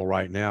example,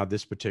 right now,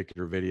 this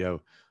particular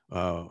video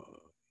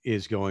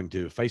is going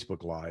to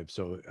Facebook Live.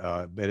 So,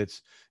 but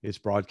it's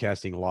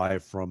broadcasting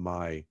live from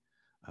my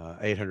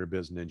 800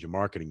 Business Ninja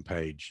marketing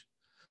page.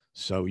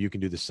 So you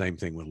can do the same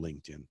thing with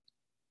LinkedIn.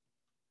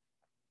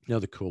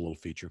 Another cool little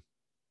feature.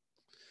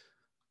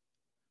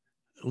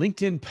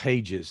 LinkedIn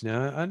pages.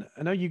 Now,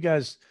 I know you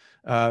guys,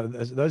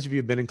 those of you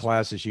who've been in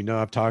classes,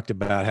 I've talked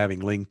about having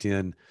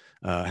LinkedIn,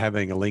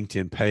 having a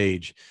LinkedIn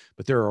page,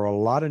 but there are a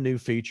lot of new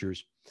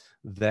features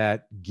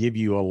that give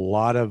you a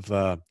lot of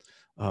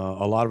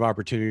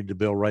opportunity to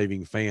build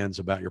raving fans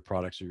about your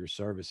products or your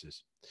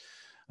services.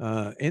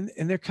 And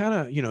they're kind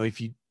of,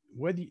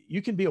 whether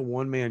you can be a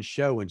one-man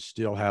show and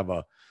still have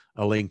a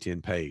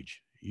LinkedIn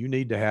page. You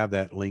need to have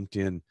a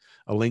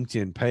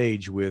LinkedIn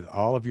page with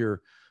all of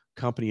your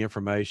company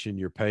information,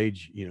 your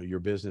page, your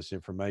business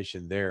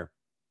information there.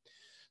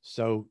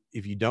 So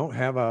if you don't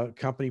have a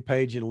company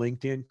page in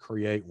LinkedIn,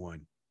 create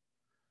one.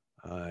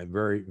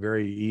 Very,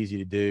 very easy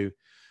to do.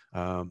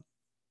 And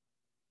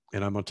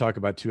I'm going to talk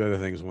about two other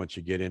things once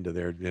you get into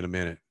there in a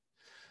minute.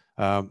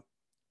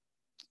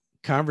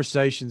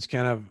 Conversations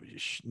kind of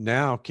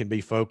now can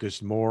be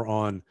focused more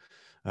on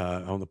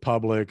the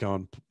public,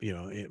 on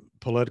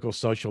political,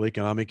 social,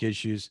 economic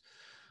issues.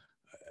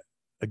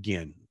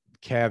 Again,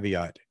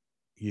 caveat,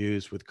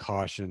 use with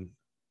caution.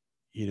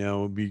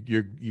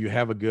 You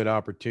have a good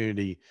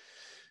opportunity.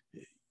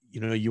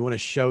 You want to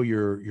show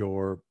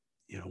your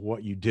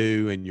what you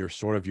do and your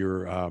sort of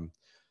your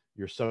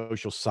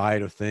social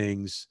side of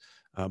things,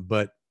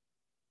 but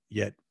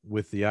yet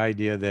with the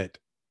idea that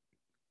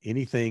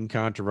anything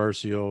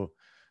controversial,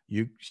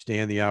 you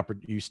stand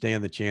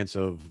the chance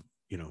of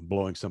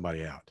blowing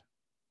somebody out.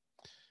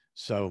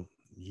 So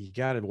you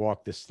got to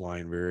walk this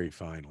line very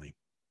finely.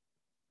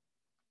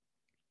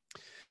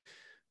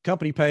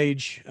 company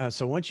page.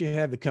 So once you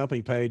have the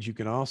company page, you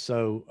can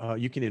also,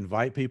 you can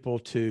invite people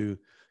to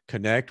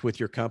connect with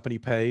your company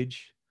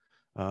page.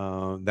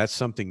 That's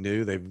something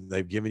new.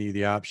 They've given you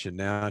the option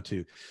now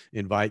to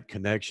invite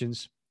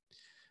connections.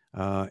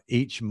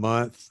 Each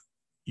month,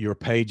 your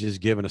page is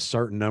given a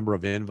certain number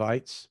of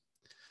invites.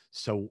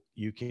 So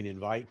you can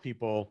invite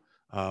people.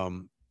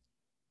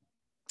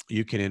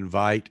 You can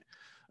invite,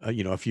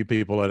 a few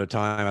people at a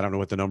time. I don't know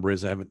what the number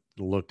is. I haven't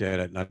looked at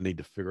it, and I need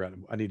to figure out.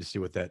 I need to see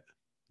what that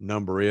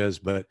number is.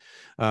 But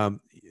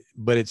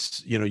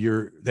it's,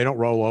 they don't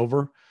roll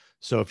over.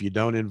 So if you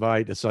don't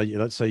invite, so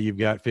let's say you've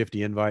got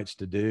 50 invites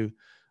to do,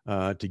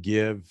 to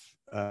give,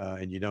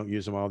 and you don't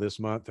use them all this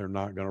month, they're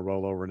not going to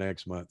roll over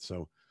next month.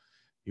 So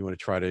you want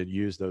to try to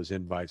use those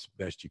invites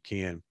best you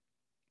can.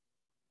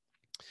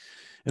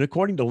 And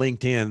according to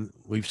LinkedIn,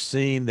 we've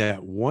seen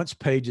that once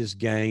pages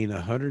gain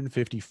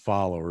 150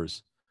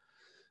 followers,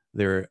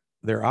 their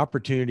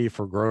opportunity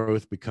for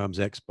growth becomes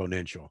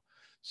exponential.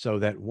 So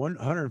that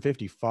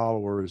 150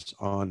 followers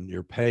on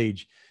your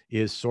page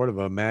is sort of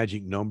a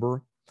magic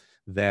number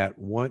that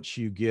once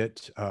you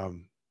get,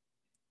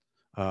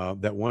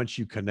 that once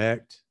you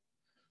connect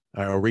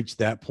or reach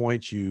that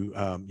point, you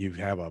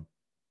have a,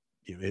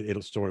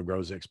 it'll sort of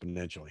grows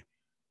exponentially.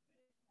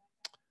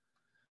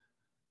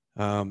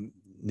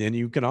 Then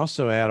you can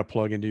also add a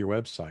plugin to your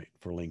website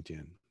for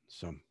LinkedIn.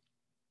 So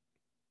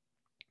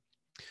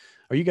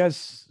are you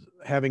guys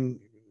having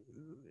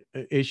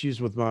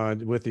issues with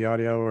the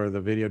audio or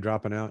the video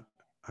dropping out?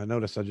 I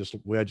noticed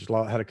we had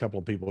had a couple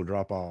of people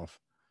drop off.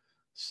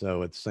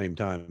 So at the same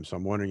time, so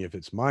I'm wondering if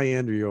it's my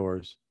end or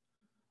yours.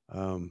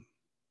 So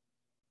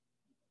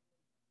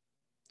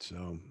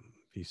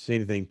if you see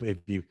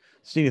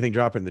anything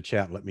drop in the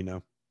chat, let me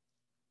know.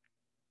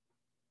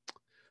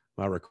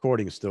 My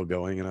recording is still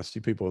going, and I see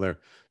people there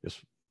just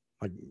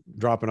like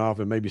dropping off,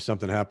 and maybe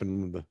something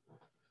happened.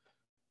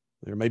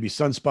 There may be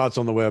sunspots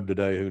on the web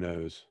today. Who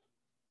knows?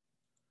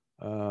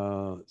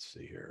 Let's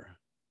see here.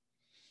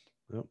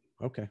 Oh,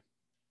 okay.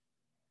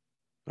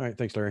 All right.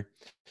 Thanks, Larry.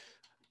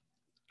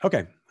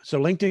 Okay. So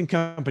LinkedIn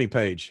company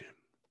page.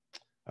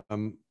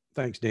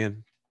 Thanks,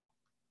 Dan.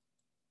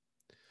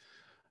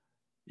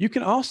 You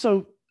can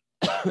also,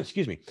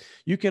 excuse me,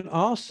 you can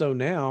also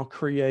now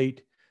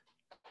create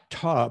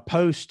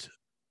post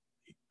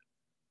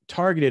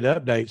targeted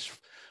updates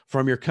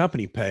from your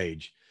company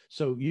page.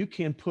 So you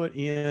can put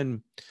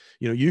in,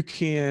 you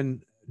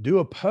can do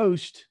a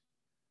post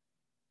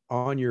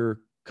on your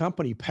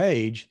company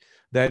page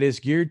that is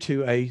geared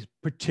to a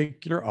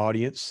particular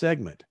audience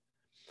segment.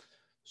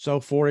 So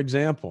for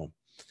example,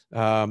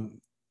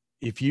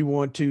 if you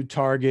want to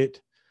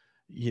target,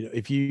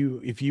 if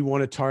you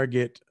want to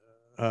target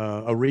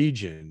a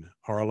region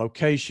or a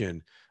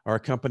location or a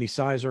company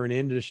size or an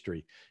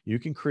industry, you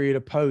can create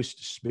a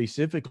post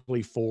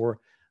specifically for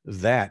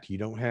that. You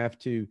don't have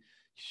to,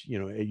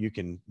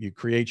 you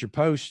create your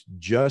post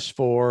just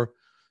for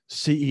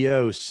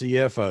CEOs,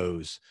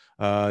 CFOs,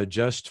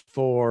 just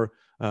for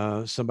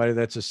somebody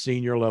that's a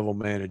senior level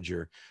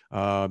manager,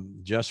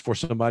 just for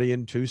somebody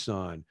in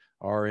Tucson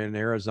or in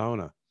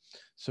Arizona.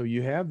 So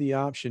you have the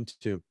option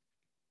to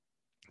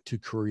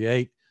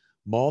create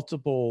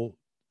multiple,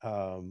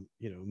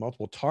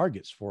 multiple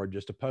targets for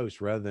just a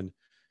post rather than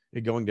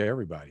it going to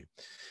everybody.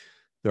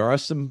 There are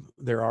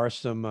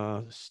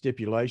some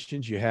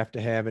stipulations. You have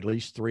to have at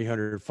least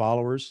 300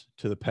 followers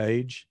to the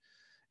page,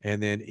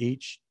 and then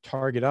each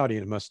target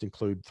audience must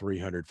include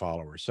 300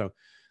 followers. So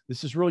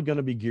this is really going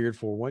to be geared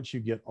for once you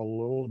get a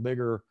little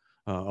bigger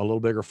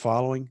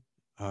following.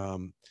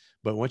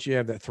 But once you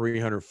have that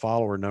 300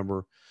 follower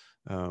number,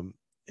 and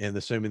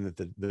assuming that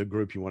the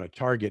group you want to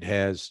target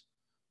has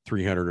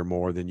 300 or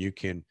more, then you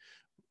can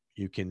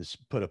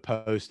put a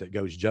post that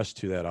goes just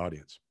to that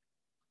audience.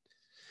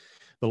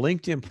 The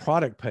LinkedIn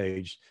product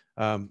page,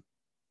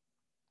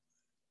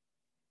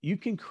 you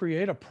can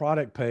create a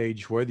product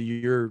page whether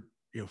you're,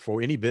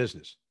 for any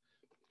business.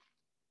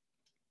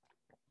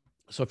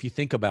 So if you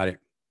think about it,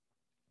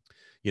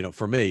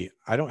 for me,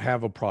 I don't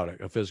have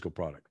a physical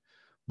product,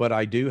 but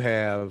I do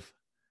have,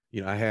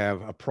 I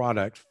have a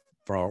product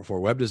for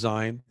web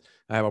design.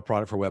 I have a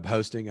product for web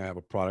hosting. I have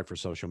a product for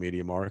social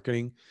media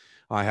marketing.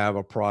 I have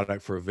a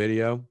product for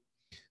video.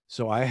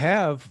 So I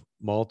have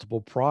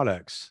multiple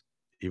products,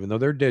 even though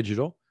they're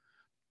digital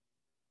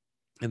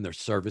and they're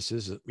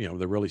services,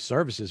 they're really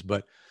services,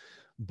 but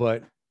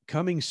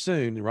coming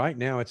soon, right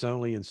now it's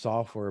only in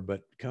software,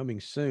 but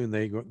coming soon,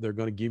 they're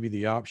going to give you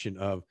the option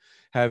of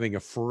having a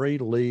free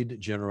lead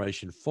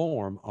generation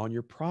form on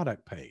your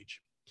product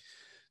page.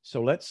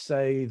 So let's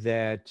say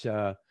that,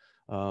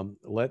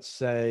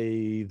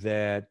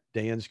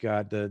 Dan's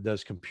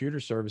does computer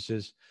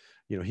services.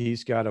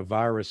 He's got a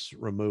virus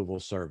removal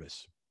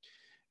service.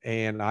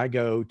 And I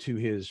go to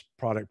his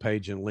product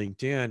page in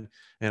LinkedIn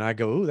and I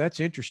go, oh, that's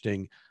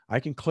interesting. I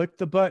can click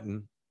the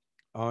button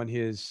on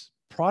his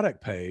product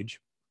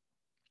page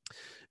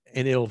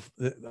and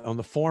on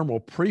the form will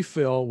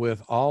pre-fill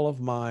with all of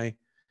my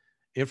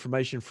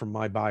information from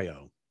my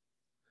bio.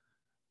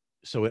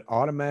 so it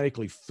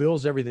automatically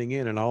fills everything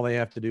in, and all they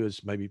have to do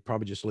is maybe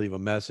probably just leave a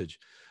message,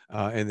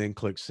 and then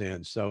click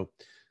send. So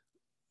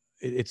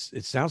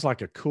it sounds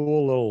like a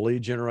cool little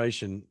lead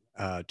generation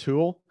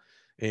tool,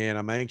 and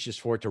I'm anxious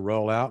for it to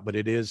roll out. But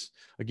it is,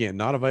 again,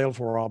 not available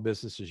for all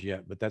businesses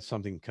yet, but that's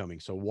something coming.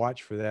 So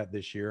watch for that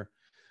this year.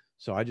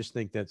 So I just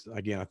think that's,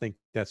 again, I think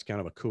that's kind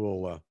of a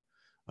cool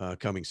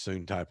coming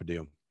soon type of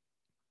deal.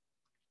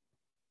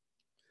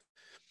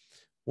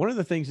 One of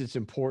the things that's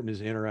important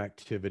is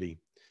interactivity.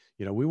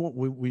 You know,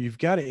 we've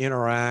got to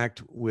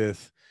interact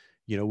with,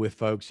 with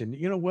folks, and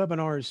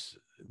webinars.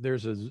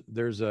 There's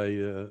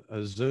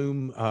a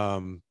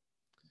Zoom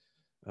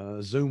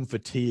Zoom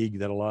fatigue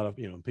that a lot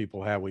of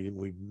people have.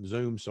 We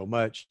Zoom so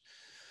much,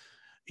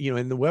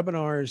 and the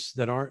webinars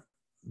that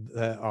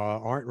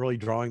aren't really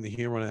drawing the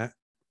human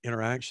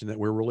interaction that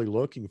we're really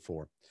looking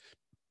for.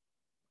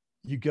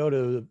 You go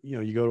to a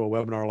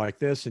webinar like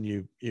this, and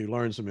you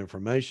learn some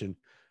information,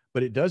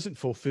 but it doesn't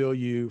fulfill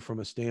you from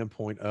a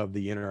standpoint of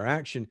the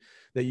interaction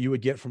that you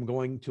would get from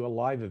going to a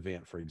live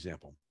event, for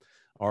example,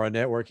 or a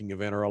networking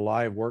event, or a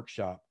live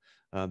workshop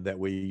that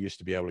we used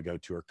to be able to go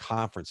to, or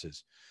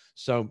conferences.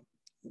 So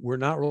we're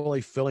not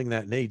really filling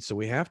that need. So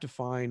we have to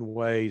find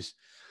ways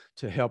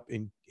to help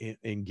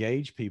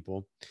engage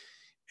people.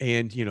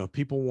 And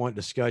people want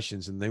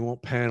discussions, and they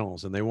want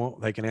panels, and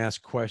they can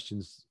ask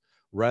questions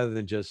rather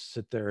than just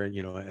sit there and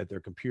at their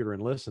computer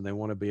and listen. They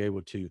want to be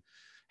able to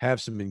have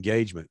some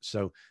engagement.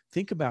 So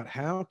think about,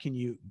 how can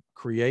you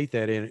create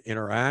that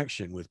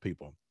interaction with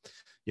people.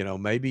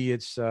 Maybe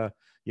it's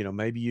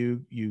maybe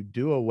you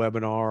do a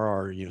webinar,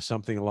 or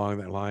something along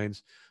that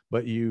lines,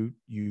 but you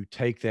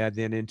take that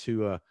then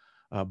into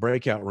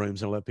breakout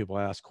rooms and let people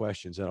ask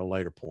questions at a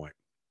later point.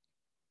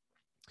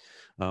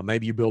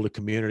 Maybe you build a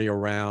community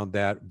around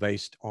that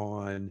based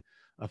on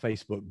a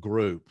Facebook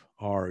group,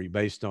 or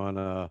based on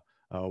a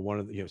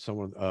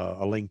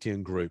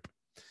LinkedIn group,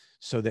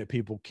 so that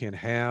people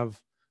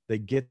they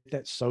get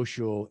that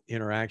social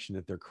interaction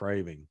that they're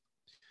craving.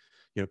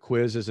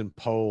 Quizzes and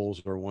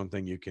polls are one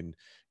thing you can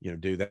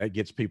do that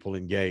gets people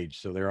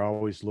engaged. So they're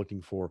always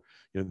looking for,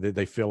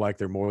 they feel like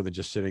they're more than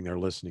just sitting there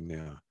listening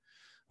now.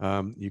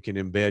 You can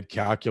embed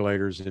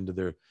calculators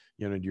into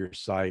your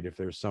site if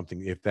there's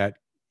something,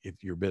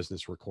 if your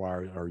business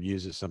requires or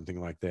uses something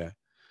like that.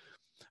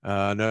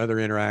 Another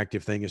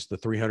interactive thing is the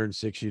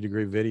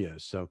 360-degree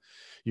videos. So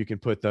you can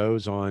put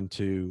those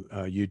onto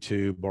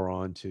YouTube or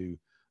onto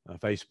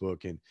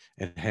Facebook, and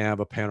have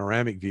a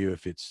panoramic view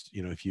if it's,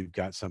 if you've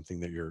got something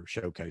that you're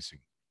showcasing.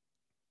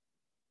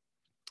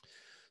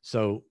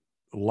 So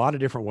a lot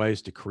of different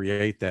ways to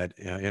create that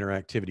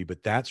interactivity,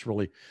 but that's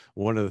really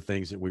one of the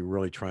things that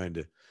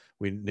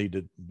we need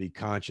to be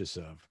conscious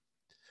of.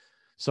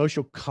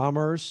 Social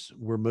commerce,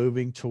 we're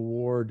moving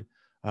toward,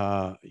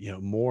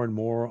 more and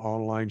more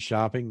online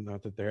shopping.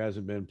 Not that there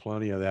hasn't been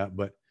plenty of that,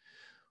 but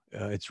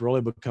it's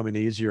really becoming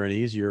easier and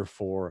easier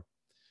for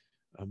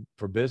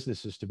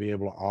businesses to be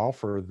able to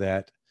offer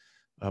that,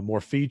 more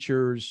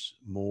features,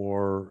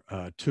 more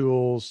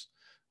tools,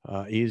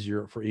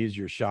 easier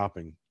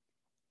shopping.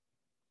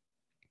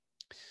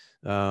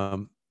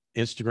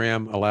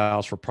 Instagram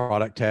allows for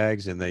product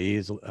tags, and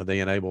they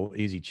enable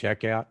easy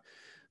checkout.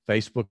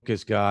 Facebook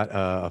has got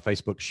a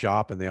Facebook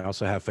shop, and they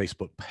also have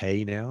Facebook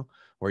Pay now,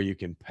 where you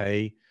can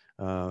pay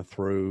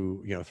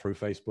through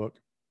Facebook,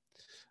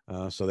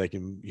 so they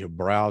can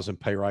browse and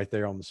pay right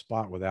there on the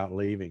spot without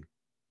leaving.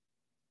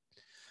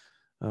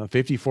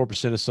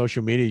 54% of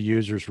social media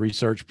users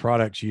research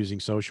products using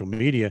social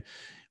media.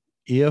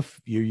 If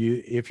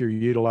you're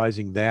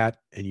utilizing that,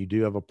 and you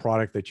do have a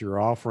product that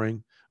you're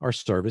offering, or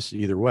service,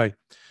 either way,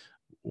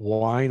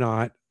 why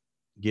not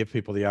give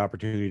people the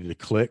opportunity to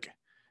click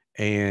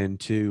and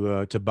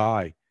to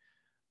buy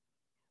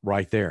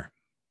right there?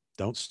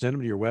 Don't send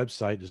them to your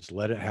website. Just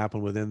let it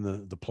happen within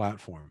the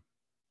platform.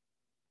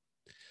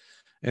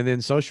 And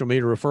then social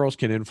media referrals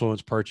can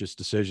influence purchase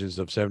decisions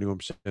of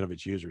 71% of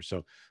its users.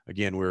 So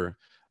again, the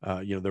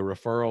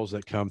referrals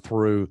that come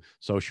through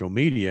social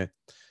media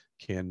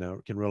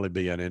can really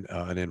be an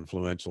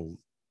influential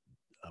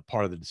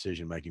part of the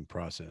decision-making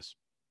process.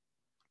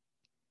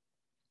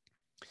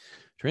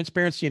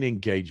 Transparency and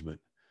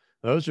engagement.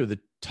 Those are the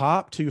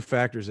top two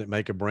factors that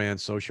make a brand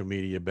social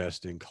media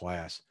best in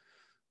class.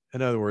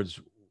 In other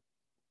words,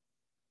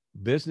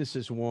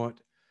 businesses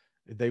want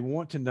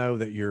to know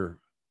that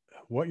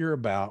what you're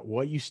about,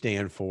 what you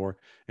stand for,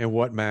 and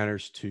what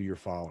matters to your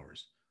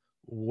followers.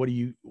 What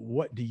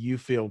do you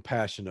feel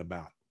passionate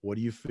about? What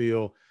do you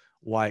feel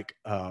like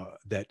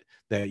that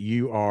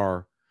you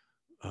are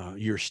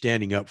you're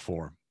standing up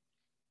for?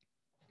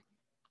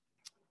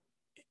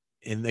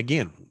 And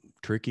again,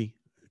 tricky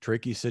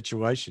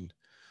situation,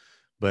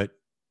 but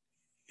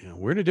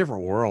we're in a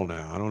different world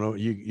now. I don't know,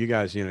 you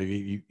guys,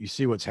 you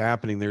see what's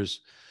happening. There's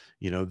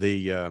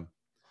the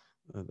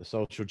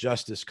social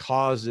justice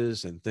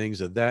causes and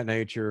things of that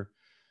nature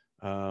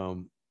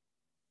can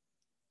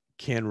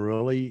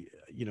really,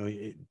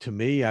 to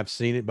me, I've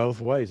seen it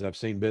both ways. I've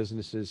seen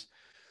businesses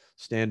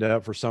stand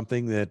up for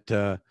something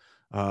that,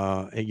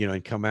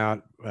 and come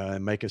out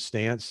and make a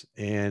stance.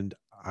 And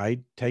I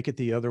take it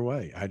the other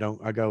way. I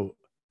go,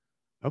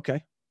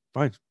 okay,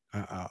 fine.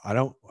 I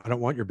don't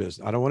want your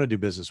business. I don't want to do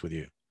business with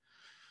you.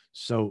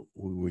 So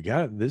we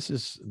got, this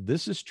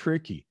is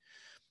tricky.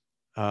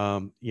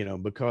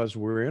 Because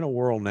we're in a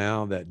world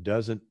now that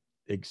doesn't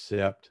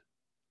accept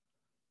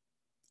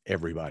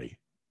everybody.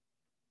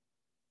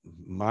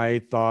 My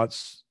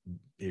thoughts,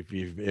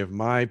 if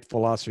my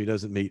philosophy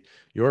doesn't meet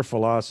your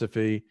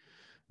philosophy,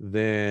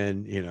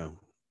 then,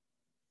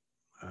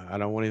 I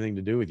don't want anything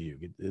to do with you.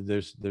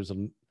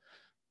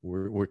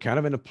 We're kind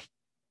of in a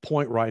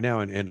point right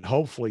now, and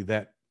hopefully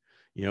that,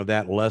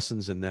 that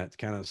lessens and that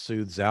kind of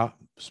smooths out.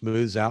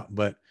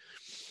 But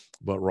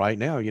right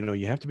now,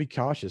 you have to be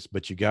cautious,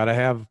 but you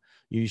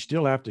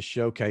still have to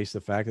showcase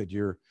the fact that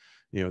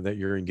that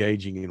you're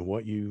engaging in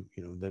what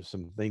there's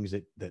some things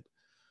that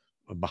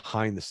are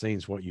behind the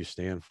scenes, what you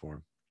stand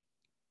for.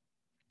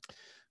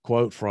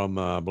 Quote from,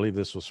 I believe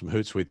this was from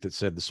Hootsuite, that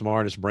said, the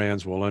smartest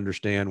brands will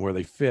understand where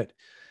they fit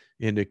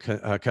into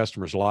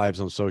customers'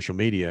 lives on social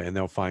media, and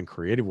they'll find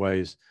creative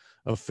ways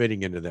of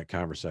fitting into that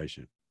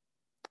conversation.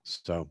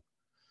 So,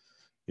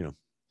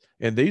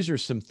 and these are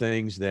some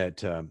things that,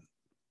 that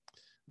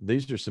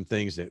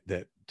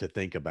to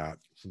think about,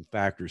 some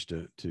factors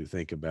to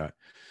think about.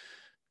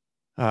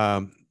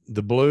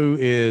 The blue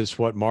is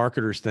what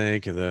marketers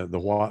think, and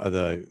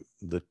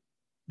the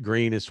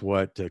green is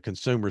what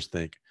consumers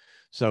think.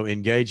 So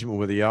engagement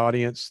with the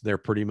audience, they're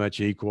pretty much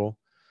equal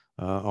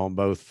on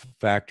both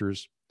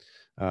factors.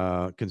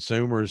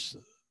 Consumers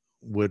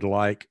would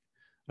like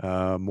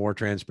more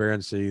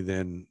transparency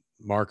than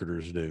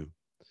marketers do.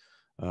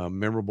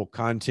 Memorable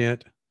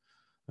content,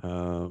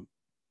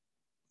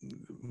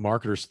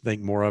 marketers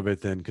think more of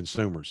it than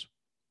consumers.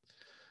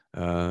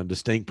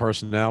 Distinct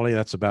personality,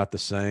 that's about the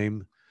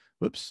same.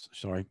 Whoops,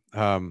 sorry.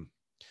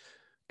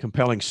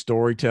 Compelling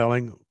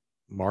storytelling,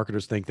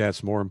 marketers think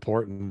that's more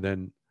important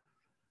than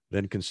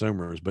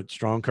consumers. But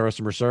strong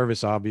customer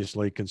service,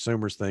 obviously,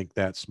 consumers think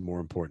that's more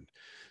important.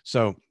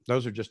 So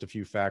those are just a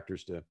few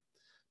factors to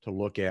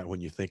look at when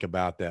you think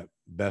about that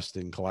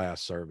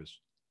best-in-class service.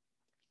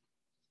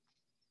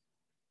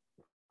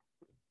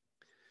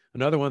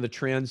 Another one of the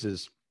trends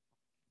is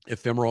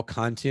ephemeral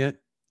content.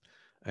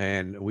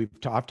 And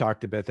I've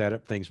talked about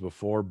that things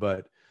before,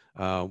 but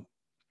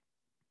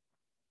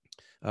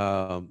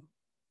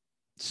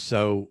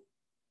so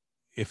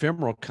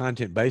ephemeral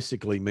content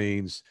basically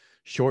means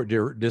short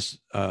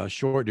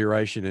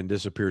duration and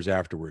disappears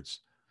afterwards.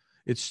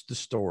 It's the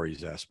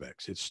stories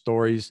aspects. It's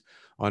stories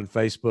on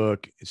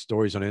Facebook, it's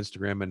stories on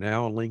Instagram, and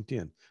now on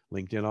LinkedIn.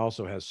 LinkedIn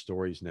also has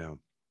stories now.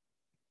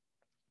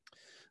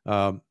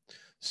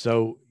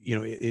 So,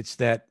 it's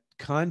that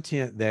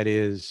content that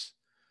is,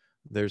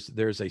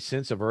 there's a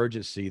sense of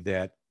urgency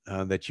that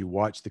you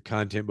watch the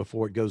content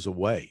before it goes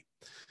away.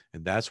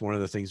 And that's one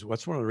of the things,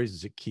 what's one of the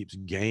reasons it keeps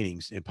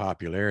gaining in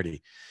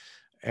popularity.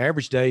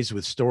 Average days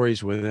with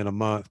stories within a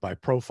month by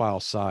profile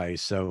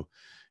size. So,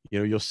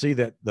 you'll see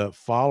that the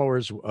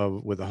followers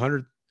with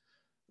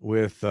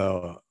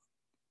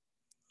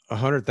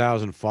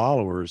 100,000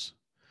 followers,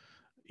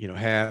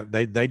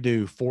 they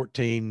do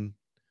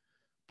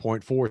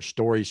 14.4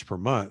 stories per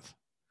month.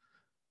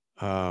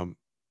 So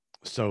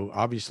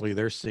obviously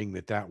they're seeing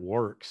that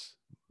works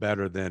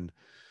better than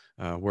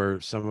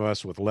where some of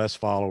us with less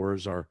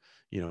followers are,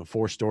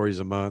 4 stories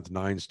a month,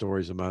 9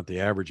 stories a month, the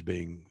average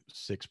being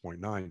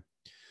 6.9.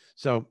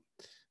 So,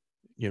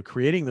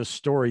 creating those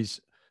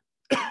stories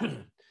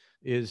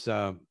is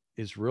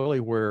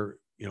really where,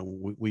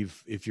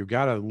 if you've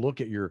got to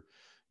look at your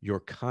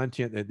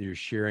content that you're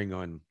sharing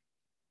on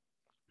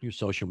your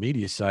social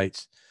media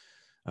sites,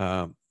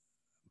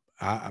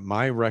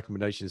 my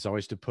recommendation is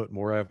always to put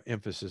more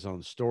emphasis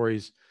on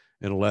stories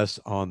and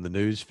less on the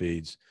news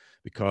feeds,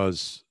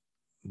 because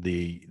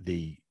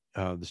the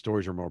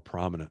stories are more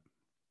prominent.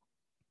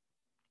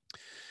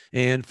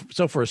 And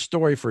so for a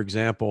story, for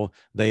example,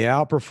 they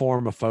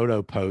outperform a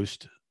photo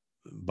post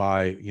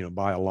by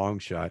a long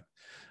shot.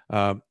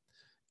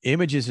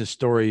 Images and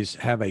stories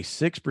have a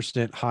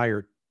 6%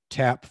 higher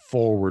tap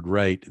forward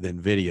rate than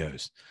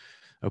videos.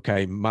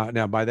 Okay.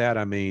 Now by that,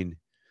 I mean,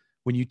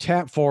 when you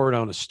tap forward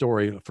on a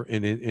story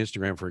in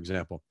Instagram, for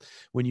example,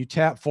 when you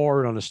tap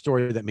forward on a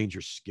story, that means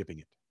you're skipping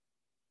it.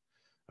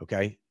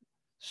 Okay.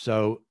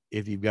 So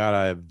if you've got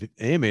an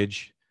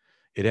image,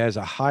 it has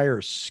a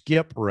higher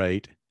skip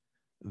rate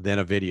than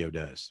a video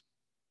does.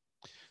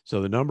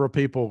 So the number of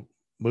people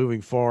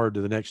moving forward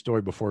to the next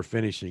story before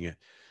finishing it,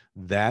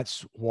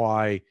 that's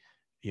why,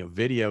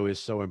 video is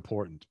so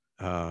important.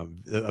 A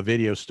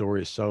video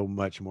story is so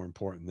much more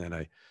important than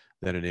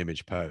an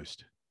image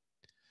post.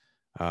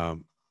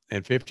 And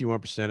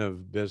 51%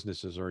 of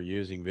businesses are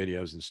using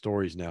videos and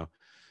stories now,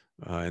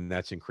 and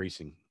that's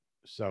increasing.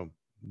 So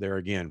there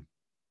again,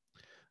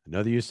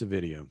 another use of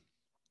video.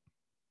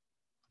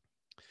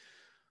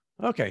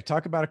 Okay,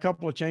 talk about a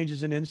couple of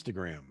changes in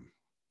Instagram.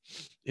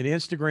 In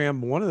Instagram,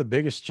 one of the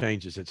biggest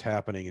changes that's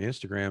happening in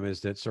Instagram is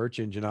that search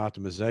engine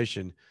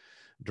optimization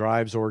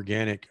drives some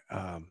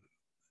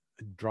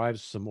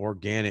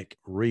organic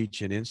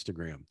reach in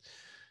Instagram.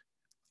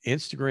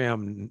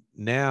 Instagram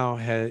now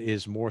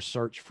is more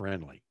search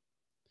friendly.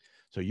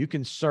 So you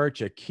can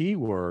search a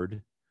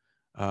keyword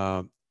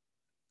um,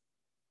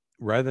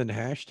 rather than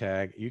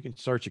hashtag. You can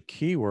search a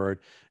keyword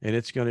and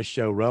it's going to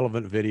show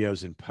relevant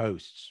videos and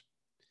posts.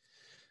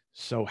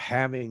 So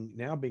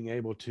being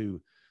able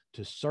to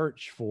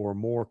search for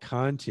more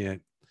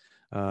content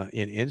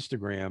in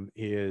Instagram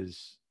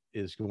is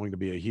going to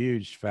be a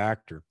huge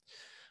factor.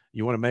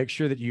 You want to make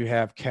sure that you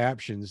have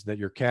captions, that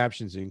your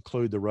captions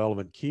include the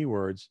relevant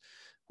keywords,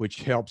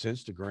 which helps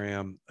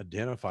Instagram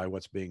identify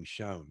what's being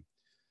shown.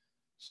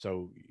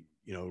 So,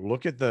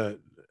 look at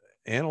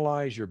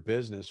analyze your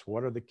business.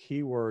 What are the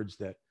keywords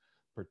that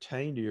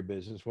pertain to your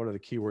business? What are the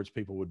keywords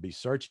people would be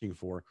searching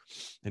for?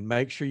 And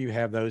make sure you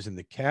have those in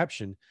the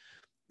caption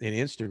in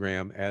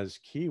Instagram as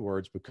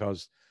keywords,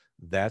 because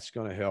that's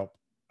going to help.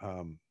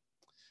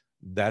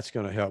 That's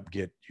going to help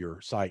get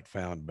your site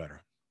found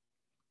better.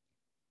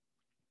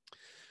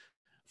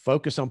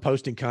 Focus on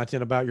posting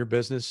content about your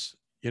business.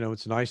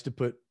 It's nice to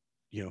put,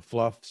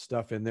 fluff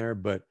stuff in there,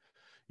 but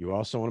you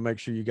also want to make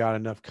sure you got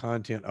enough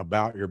content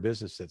about your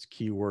business that's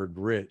keyword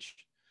rich,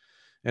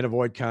 and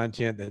avoid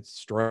content that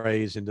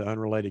strays into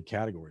unrelated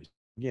categories.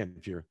 Again,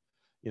 if you're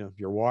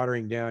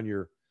watering down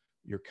your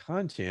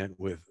content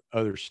with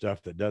other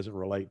stuff that doesn't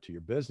relate to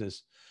your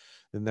business,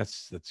 then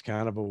that's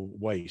kind of a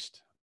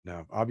waste.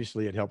 Now,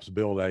 obviously it helps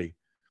build a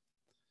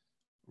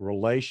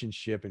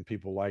relationship and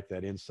people like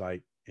that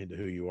insight into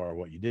who you are,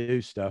 what you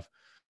do stuff,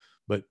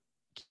 but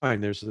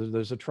fine, there's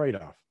a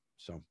trade-off.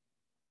 So,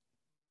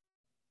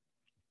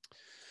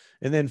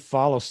 and then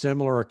follow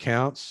similar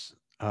accounts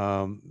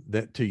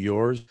that to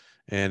yours,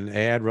 and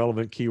add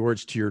relevant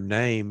keywords to your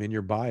name in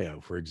your bio.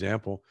 For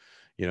example,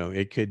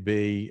 it could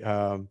be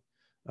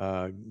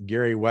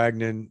Gary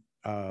Wagnon,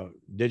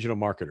 digital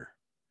marketer,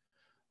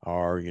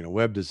 or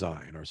web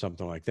design, or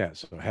something like that.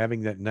 So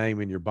having that name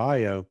in your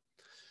bio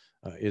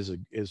is a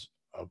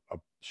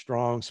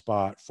strong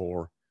spot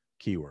for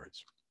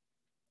keywords.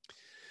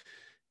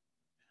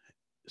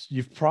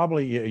 You've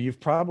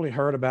probably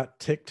heard about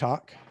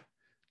TikTok.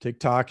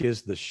 TikTok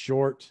is the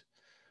short,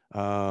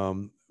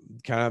 kind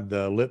of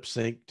the lip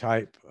sync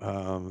type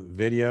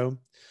video.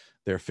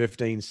 They're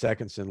 15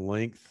 seconds in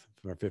length,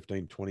 or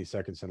 15, 20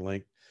 seconds in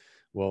length.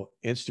 Well,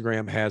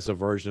 Instagram has a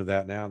version of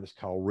that now that's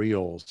called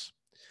Reels.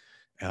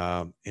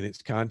 And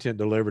it's content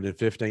delivered in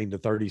 15 to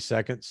 30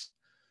 seconds.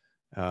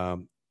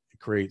 It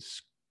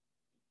creates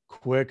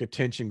quick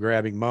attention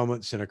grabbing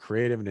moments in a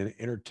creative and an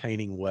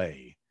entertaining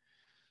way.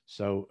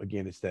 So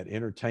again, it's that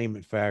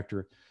entertainment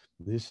factor.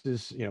 This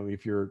is,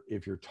 if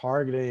you're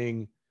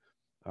targeting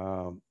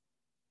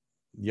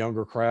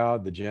younger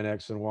crowd, the Gen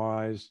X and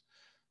Ys,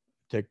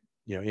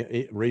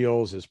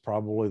 Reels is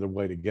probably the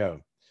way to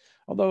go.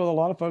 Although a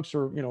lot of folks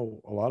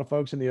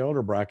in the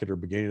older bracket are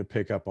beginning to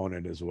pick up on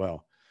it as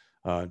well,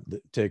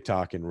 the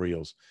TikTok and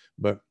Reels.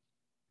 But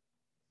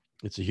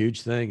it's a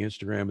huge thing.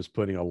 Instagram is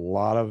putting a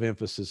lot of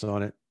emphasis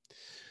on it,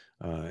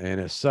 and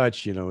as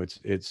such,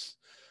 it's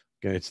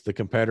the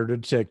competitor to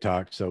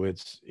TikTok. So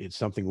it's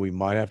something we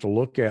might have to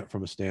look at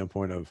from a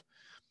standpoint of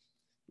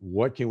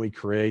what can we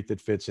create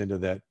that fits into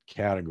that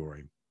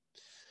category.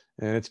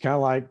 And it's kind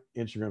of like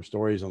Instagram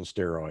stories on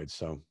steroids.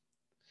 So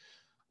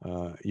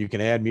you can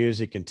add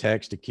music and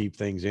text to keep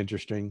things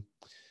interesting.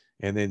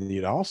 And then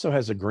it also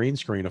has a green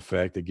screen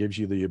effect that gives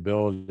you the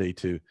ability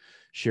to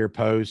share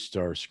posts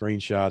or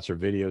screenshots or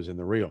videos in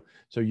the reel.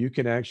 So you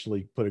can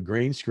actually put a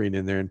green screen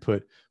in there and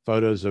put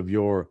photos of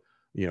your,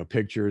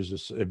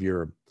 pictures of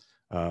your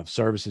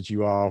service that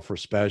you offer,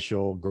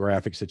 special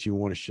graphics that you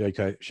want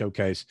to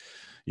showcase.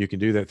 You can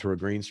do that through a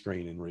green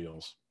screen in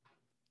Reels.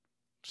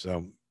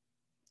 So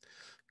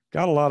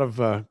got a lot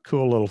of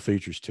cool little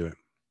features to it.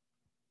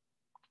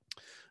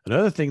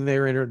 Another thing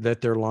that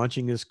they're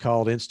launching is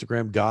called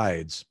Instagram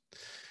Guides.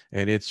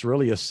 And it's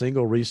really a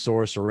single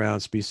resource around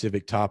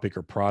specific topic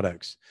or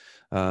products.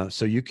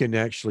 So you can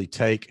actually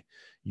take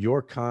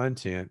your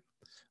content,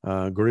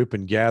 group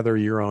and gather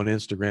your own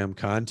Instagram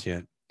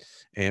content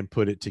and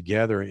put it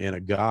together in a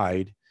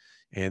guide,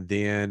 and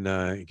then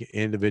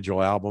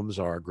individual albums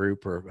or a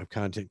group of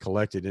content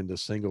collected into a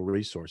single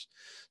resource.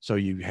 So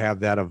you have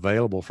that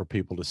available for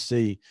people to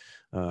see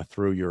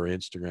through your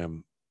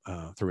Instagram,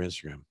 through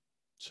Instagram.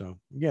 So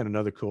again,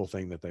 another cool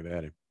thing that they've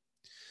added.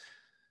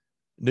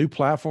 New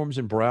platforms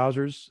and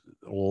browsers,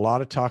 a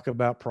lot of talk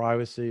about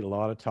privacy, a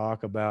lot of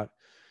talk about,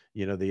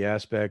 the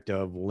aspect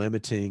of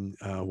limiting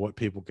what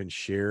people can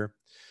share.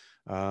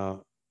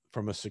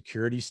 From a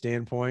security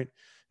standpoint,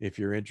 if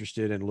you're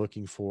interested in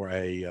looking for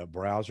a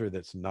browser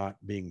that's not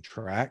being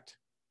tracked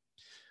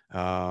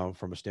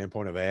from a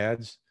standpoint of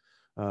ads,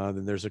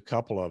 then there's a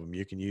couple of them.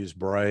 You can use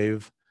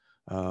Brave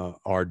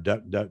or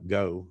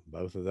DuckDuckGo.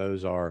 Both of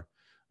those are,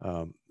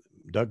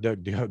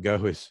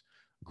 DuckDuckGo is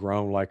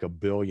grown like 1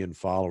 billion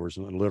followers,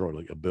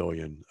 literally 1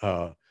 billion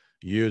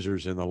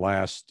users in the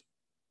last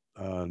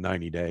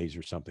 90 days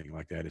or something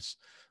like that. It's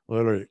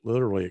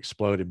literally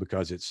exploded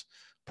because it's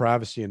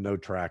privacy and no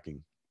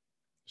tracking.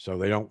 So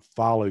they don't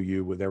follow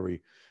you with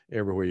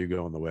everywhere you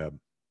go on the web.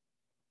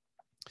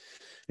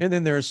 And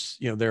then there's,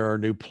 there are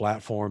new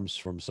platforms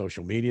from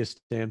social media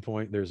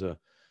standpoint. There's a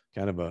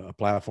kind of a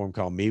platform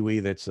called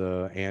MeWe that's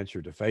a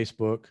answer to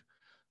Facebook.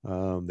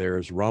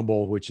 There's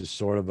Rumble, which is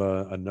sort of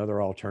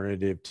another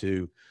alternative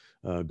to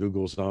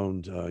Google's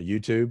owned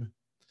YouTube.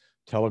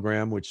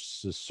 Telegram,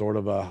 which is sort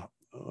of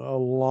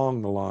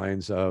along the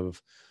lines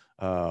of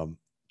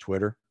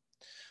Twitter.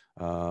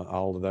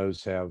 All of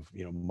those have,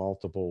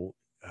 multiple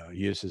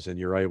uses, and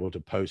you're able to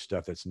post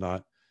stuff that's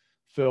not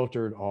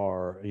filtered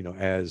or,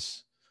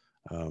 as,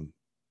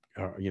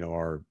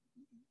 are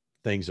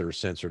things that are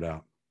censored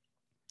out.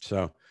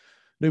 So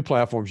new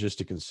platforms just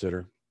to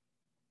consider.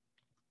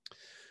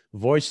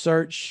 Voice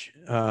search,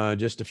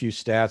 just a few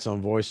stats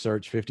on voice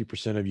search.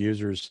 50% of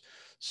users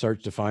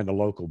search to find a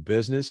local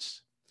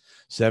business.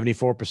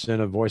 74%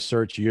 of voice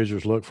search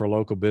users look for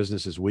local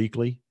businesses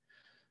weekly.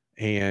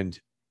 And,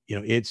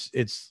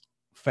 it's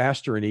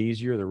faster and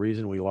easier. The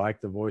reason we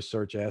like the voice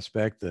search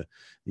aspect, the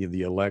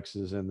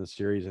Alexas and the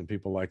Siris and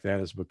people like that,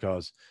 is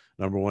because,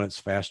 number one, it's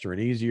faster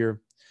and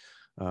easier.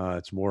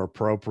 It's more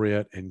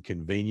appropriate and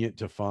convenient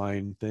to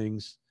find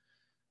things,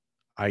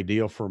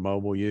 ideal for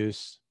mobile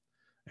use.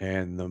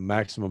 And the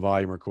maximum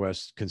volume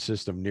requests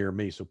consist of near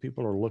me. So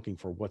people are looking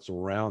for what's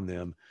around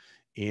them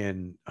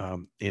in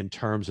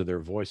terms of their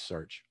voice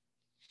search.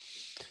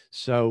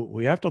 So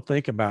we have to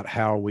think about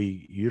how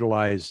we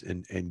utilize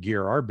and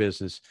gear our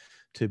business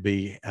to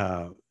be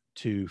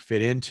to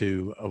fit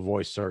into a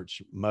voice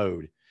search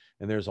mode.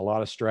 And there's a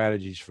lot of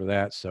strategies for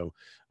that. So,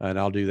 and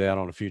I'll do that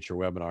on a future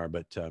webinar,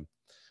 but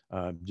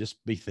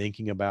just be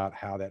thinking about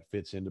how that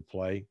fits into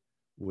play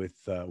with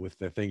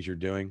the things you're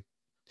doing.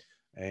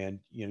 And,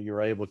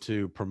 you're able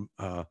to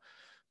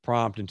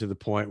prompt into the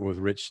point with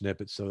rich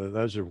snippets. So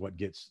those are what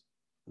gets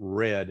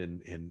read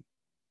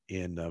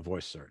in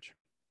voice search.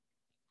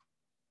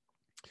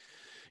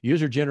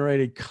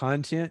 User-generated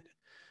content.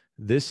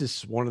 This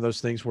is one of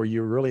those things where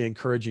you're really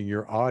encouraging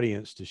your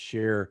audience to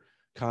share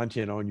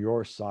content on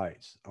your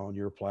sites, on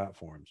your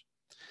platforms.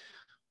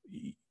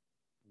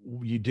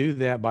 You do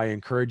that by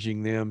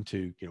encouraging them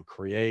to,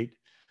 create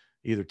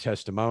either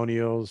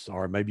testimonials,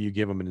 or maybe you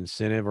give them an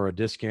incentive or a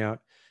discount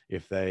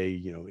if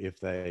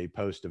they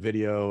post a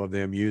video of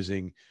them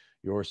using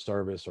your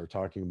service or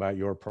talking about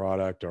your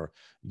product or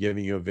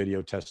giving you a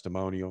video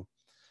testimonial.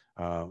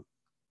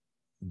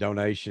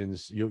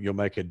 Donations, you'll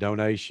make a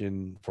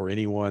donation for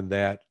anyone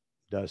that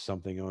does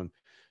something on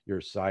your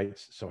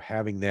sites. So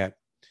having that,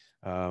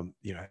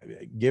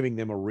 giving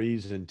them a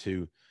reason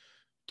to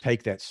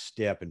take that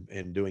step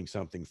and doing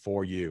something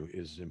for you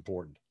is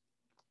important.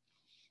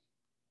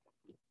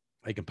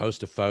 They can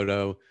post a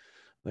photo,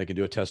 they can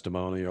do a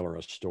testimonial or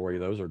a story.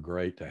 Those are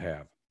great to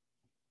have.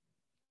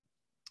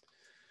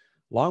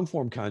 Long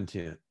form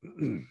content.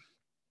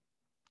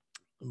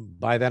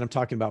 By that, I'm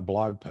talking about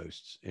blog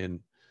posts. And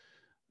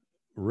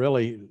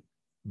really,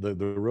 the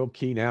real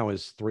key now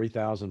is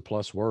 3,000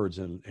 plus words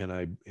in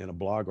a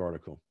blog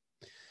article.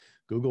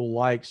 Google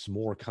likes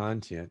more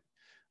content.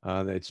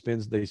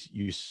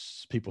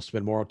 People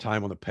spend more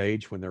time on the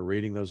page when they're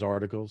reading those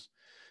articles.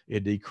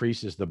 It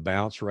decreases the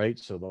bounce rate.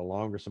 So the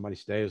longer somebody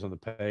stays on the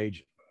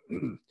page,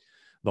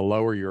 the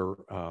lower your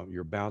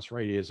bounce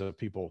rate is of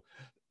people,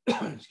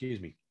 excuse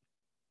me,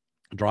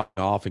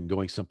 dropping off and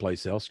going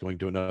someplace else, going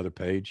to another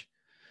page.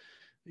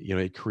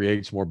 It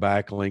creates more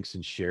backlinks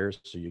and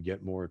shares, so you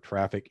get more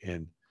traffic.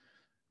 And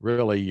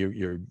really,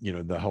 you're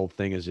the whole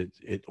thing is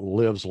it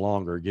lives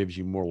longer, gives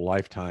you more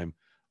lifetime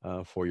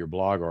for your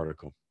blog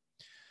article.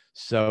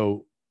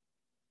 So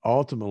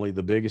ultimately,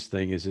 the biggest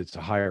thing is it's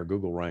a higher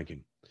Google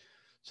ranking.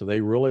 So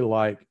they really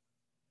like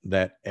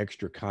that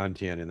extra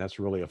content, and that's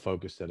really a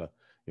focus that a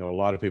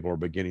lot of people are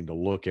beginning to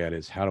look at,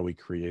 is how do we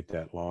create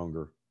that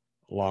longer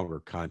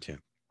content.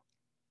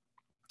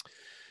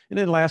 And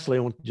then lastly,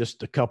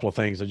 just a couple of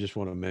things I just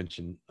want to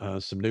mention.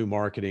 Some new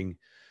marketing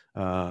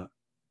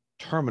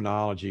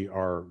terminology,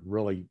 are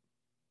really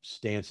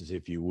stances,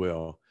 if you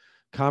will.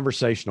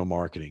 Conversational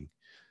marketing.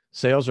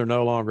 Sales are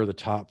no longer the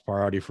top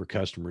priority for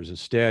customers.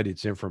 Instead,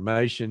 it's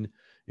information,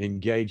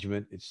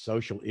 engagement, it's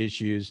social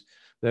issues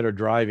that are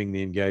driving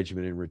the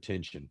engagement and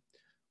retention.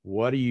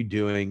 What are you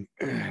doing?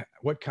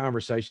 What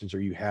conversations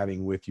are you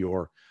having with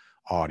your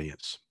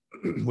audience,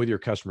 with your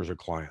customers or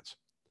clients?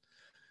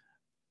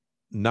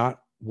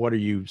 Not what are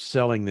you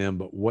selling them,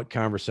 but what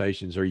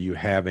conversations are you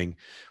having?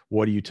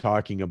 What are you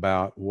talking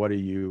about? What are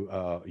you,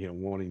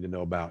 wanting to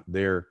know about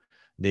their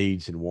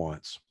needs and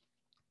wants?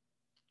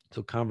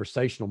 So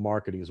conversational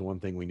marketing is one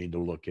thing we need to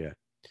look at.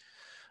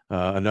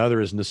 Another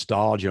is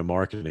nostalgia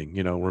marketing.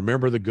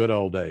 Remember the good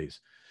old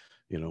days.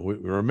 We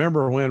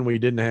remember when we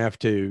didn't have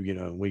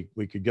to,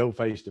 we could go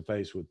face to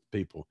face with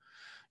people,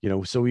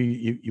 so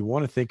you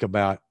want to think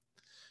about,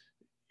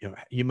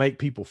 you make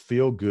people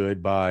feel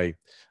good by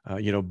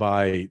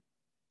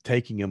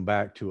taking them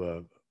back to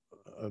a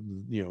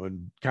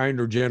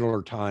kinder,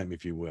 gentler time,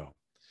 if you will.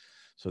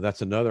 So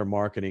that's another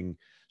marketing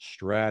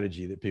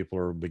strategy that people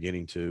are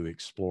beginning to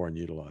explore and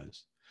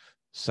utilize.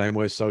 Same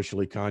way,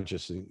 socially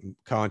conscious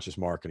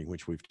marketing,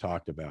 which we've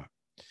talked about.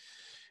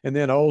 And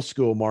then old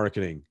school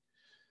marketing.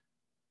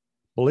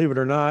 Believe it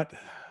or not,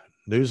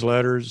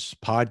 newsletters,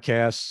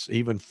 podcasts,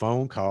 even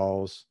phone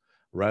calls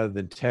rather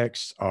than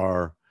texts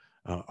are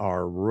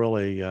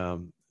really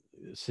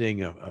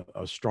seeing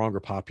a stronger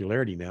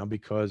popularity now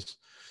because,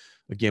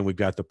 again, we've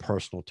got the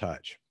personal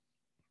touch.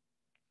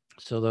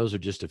 So those are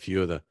just a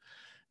few of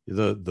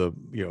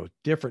the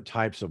different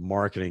types of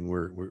marketing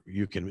where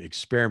you can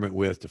experiment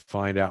with to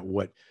find out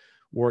what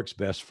works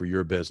best for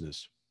your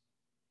business.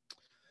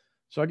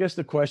 So I guess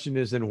the question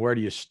is then where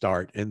do you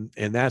start? And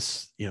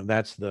that's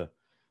that's the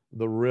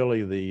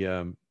really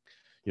the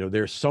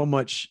there's so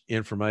much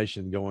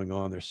information going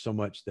on. There's so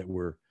much that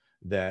we're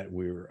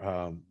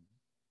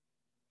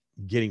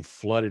getting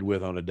flooded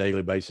with on a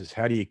daily basis.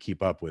 How do you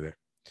keep up with it?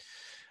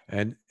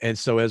 And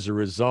so as a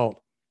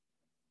result,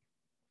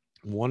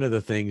 one of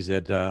the things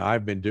that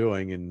I've been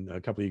doing, and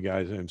a couple of you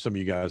guys and some of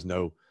you guys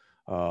know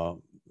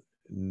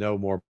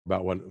more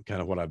about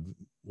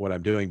what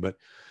I'm doing, but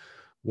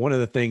one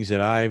of the things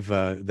that I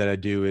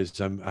do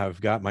is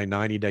I've got my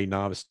 90-day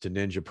Novice to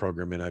Ninja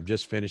program, and I'm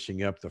just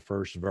finishing up the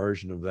first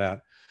version of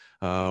that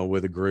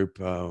with a group,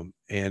 so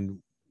I'm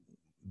going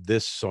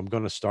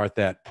to start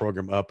that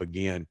program up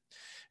again,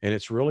 and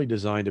it's really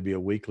designed to be a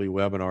weekly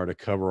webinar to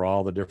cover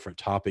all the different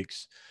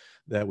topics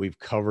that we've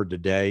covered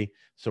today.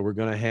 So we're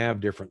going to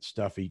have different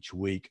stuff each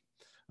week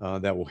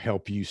that will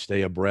help you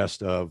stay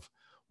abreast of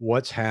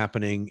what's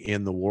happening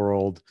in the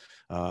world.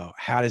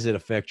 How does it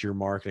affect your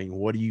marketing?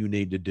 What do you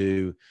need to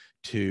do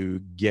to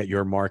get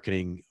your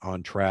marketing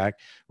on track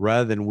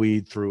rather than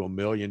weed through a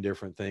million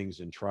different things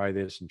and try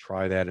this and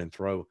try that and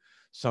throw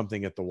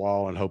something at the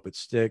wall and hope it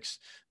sticks?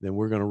 Then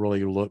we're going to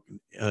really look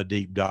a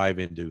deep dive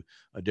into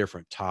a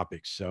different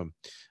topics. So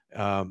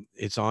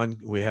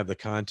we have the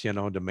content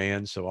on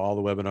demand. So all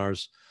the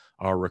webinars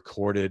are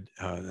recorded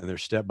and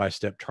there's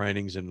step-by-step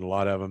trainings, and a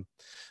lot of them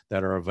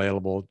that are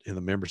available in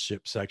the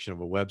membership section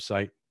of a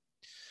website.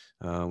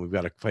 We've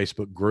got a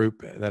Facebook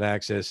group that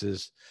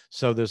accesses.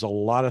 So there's a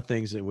lot of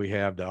things that we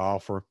have to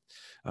offer.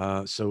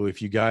 So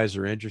if you guys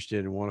are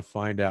interested and want to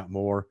find out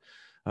more,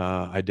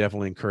 I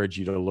definitely encourage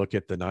you to look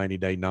at the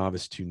 90-day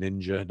Novice to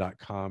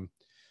Ninja.com.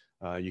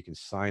 You can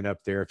sign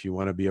up there if you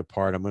want to be a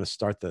part. I'm going to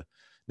start the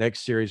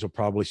next series will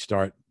probably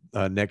start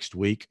next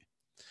week.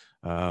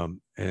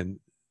 And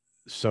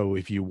so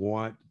if you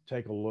want,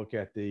 take a look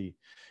at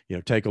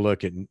take a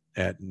look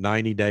at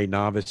 90-day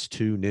Novice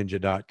to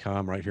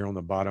Ninja.com right here on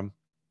the bottom.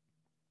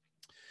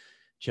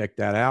 Check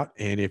that out.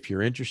 And if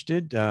you're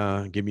interested,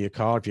 give me a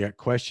call. If you got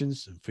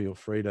questions, feel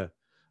free to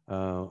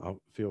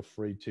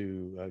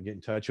get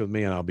in touch with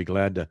me, and I'll be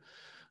glad to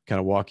kind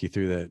of walk you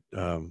through that,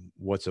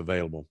 what's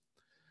available.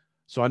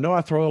 So I know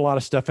I throw a lot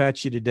of stuff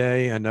at you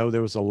today. I know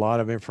there was a lot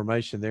of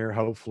information there.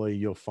 Hopefully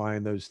you'll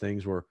find those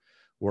things were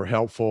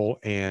helpful,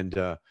 and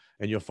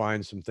you'll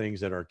find some things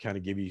that are kind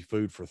of give you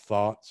food for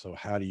thought. So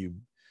how do you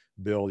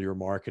build your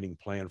marketing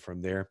plan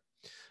from there?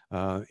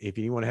 If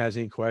anyone has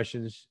any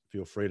questions,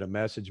 feel free to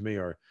message me,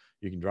 or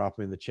you can drop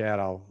them in the chat.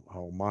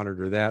 I'll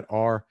monitor that,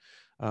 or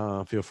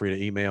feel free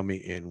to email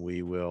me, and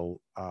we will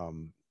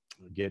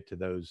get to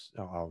those.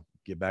 I'll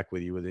get back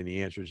with you with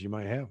any answers you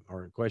might have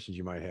or questions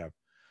you might have.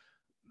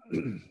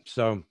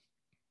 So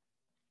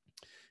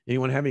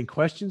anyone have any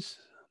questions?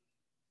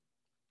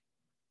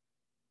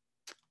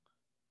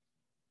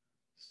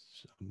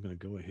 So I'm going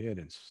to go ahead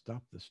and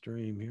stop the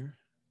stream here.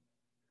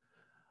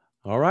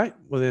 All right.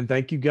 Well, then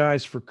thank you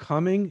guys for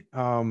coming.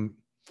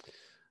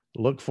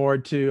 Look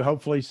forward to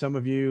hopefully some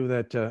of you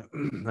that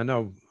I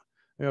know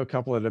a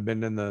couple that have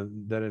been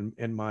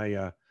in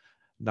my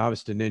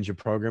Novice to Ninja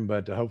program,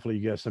 but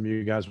hopefully some of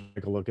you guys will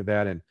take a look at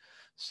that and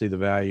see the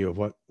value of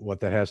what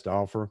that has to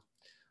offer.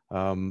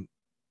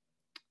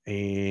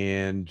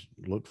 And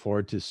look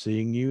forward to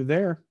seeing you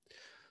there.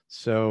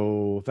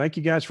 So thank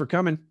you guys for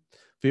coming.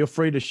 Feel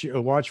free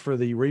to watch for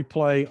the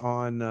replay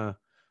on,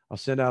 I'll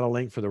send out a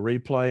link for the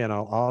replay, and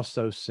I'll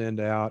also send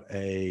out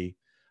on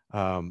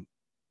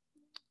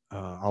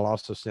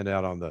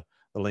the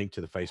link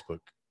to the Facebook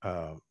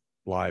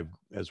live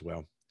as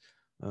well.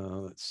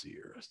 Let's see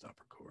here. Stop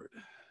record.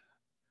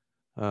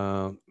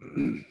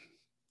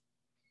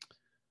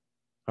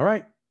 All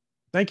right.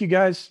 Thank you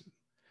guys.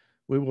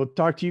 We will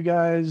talk to you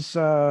guys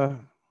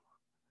down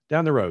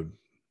the road.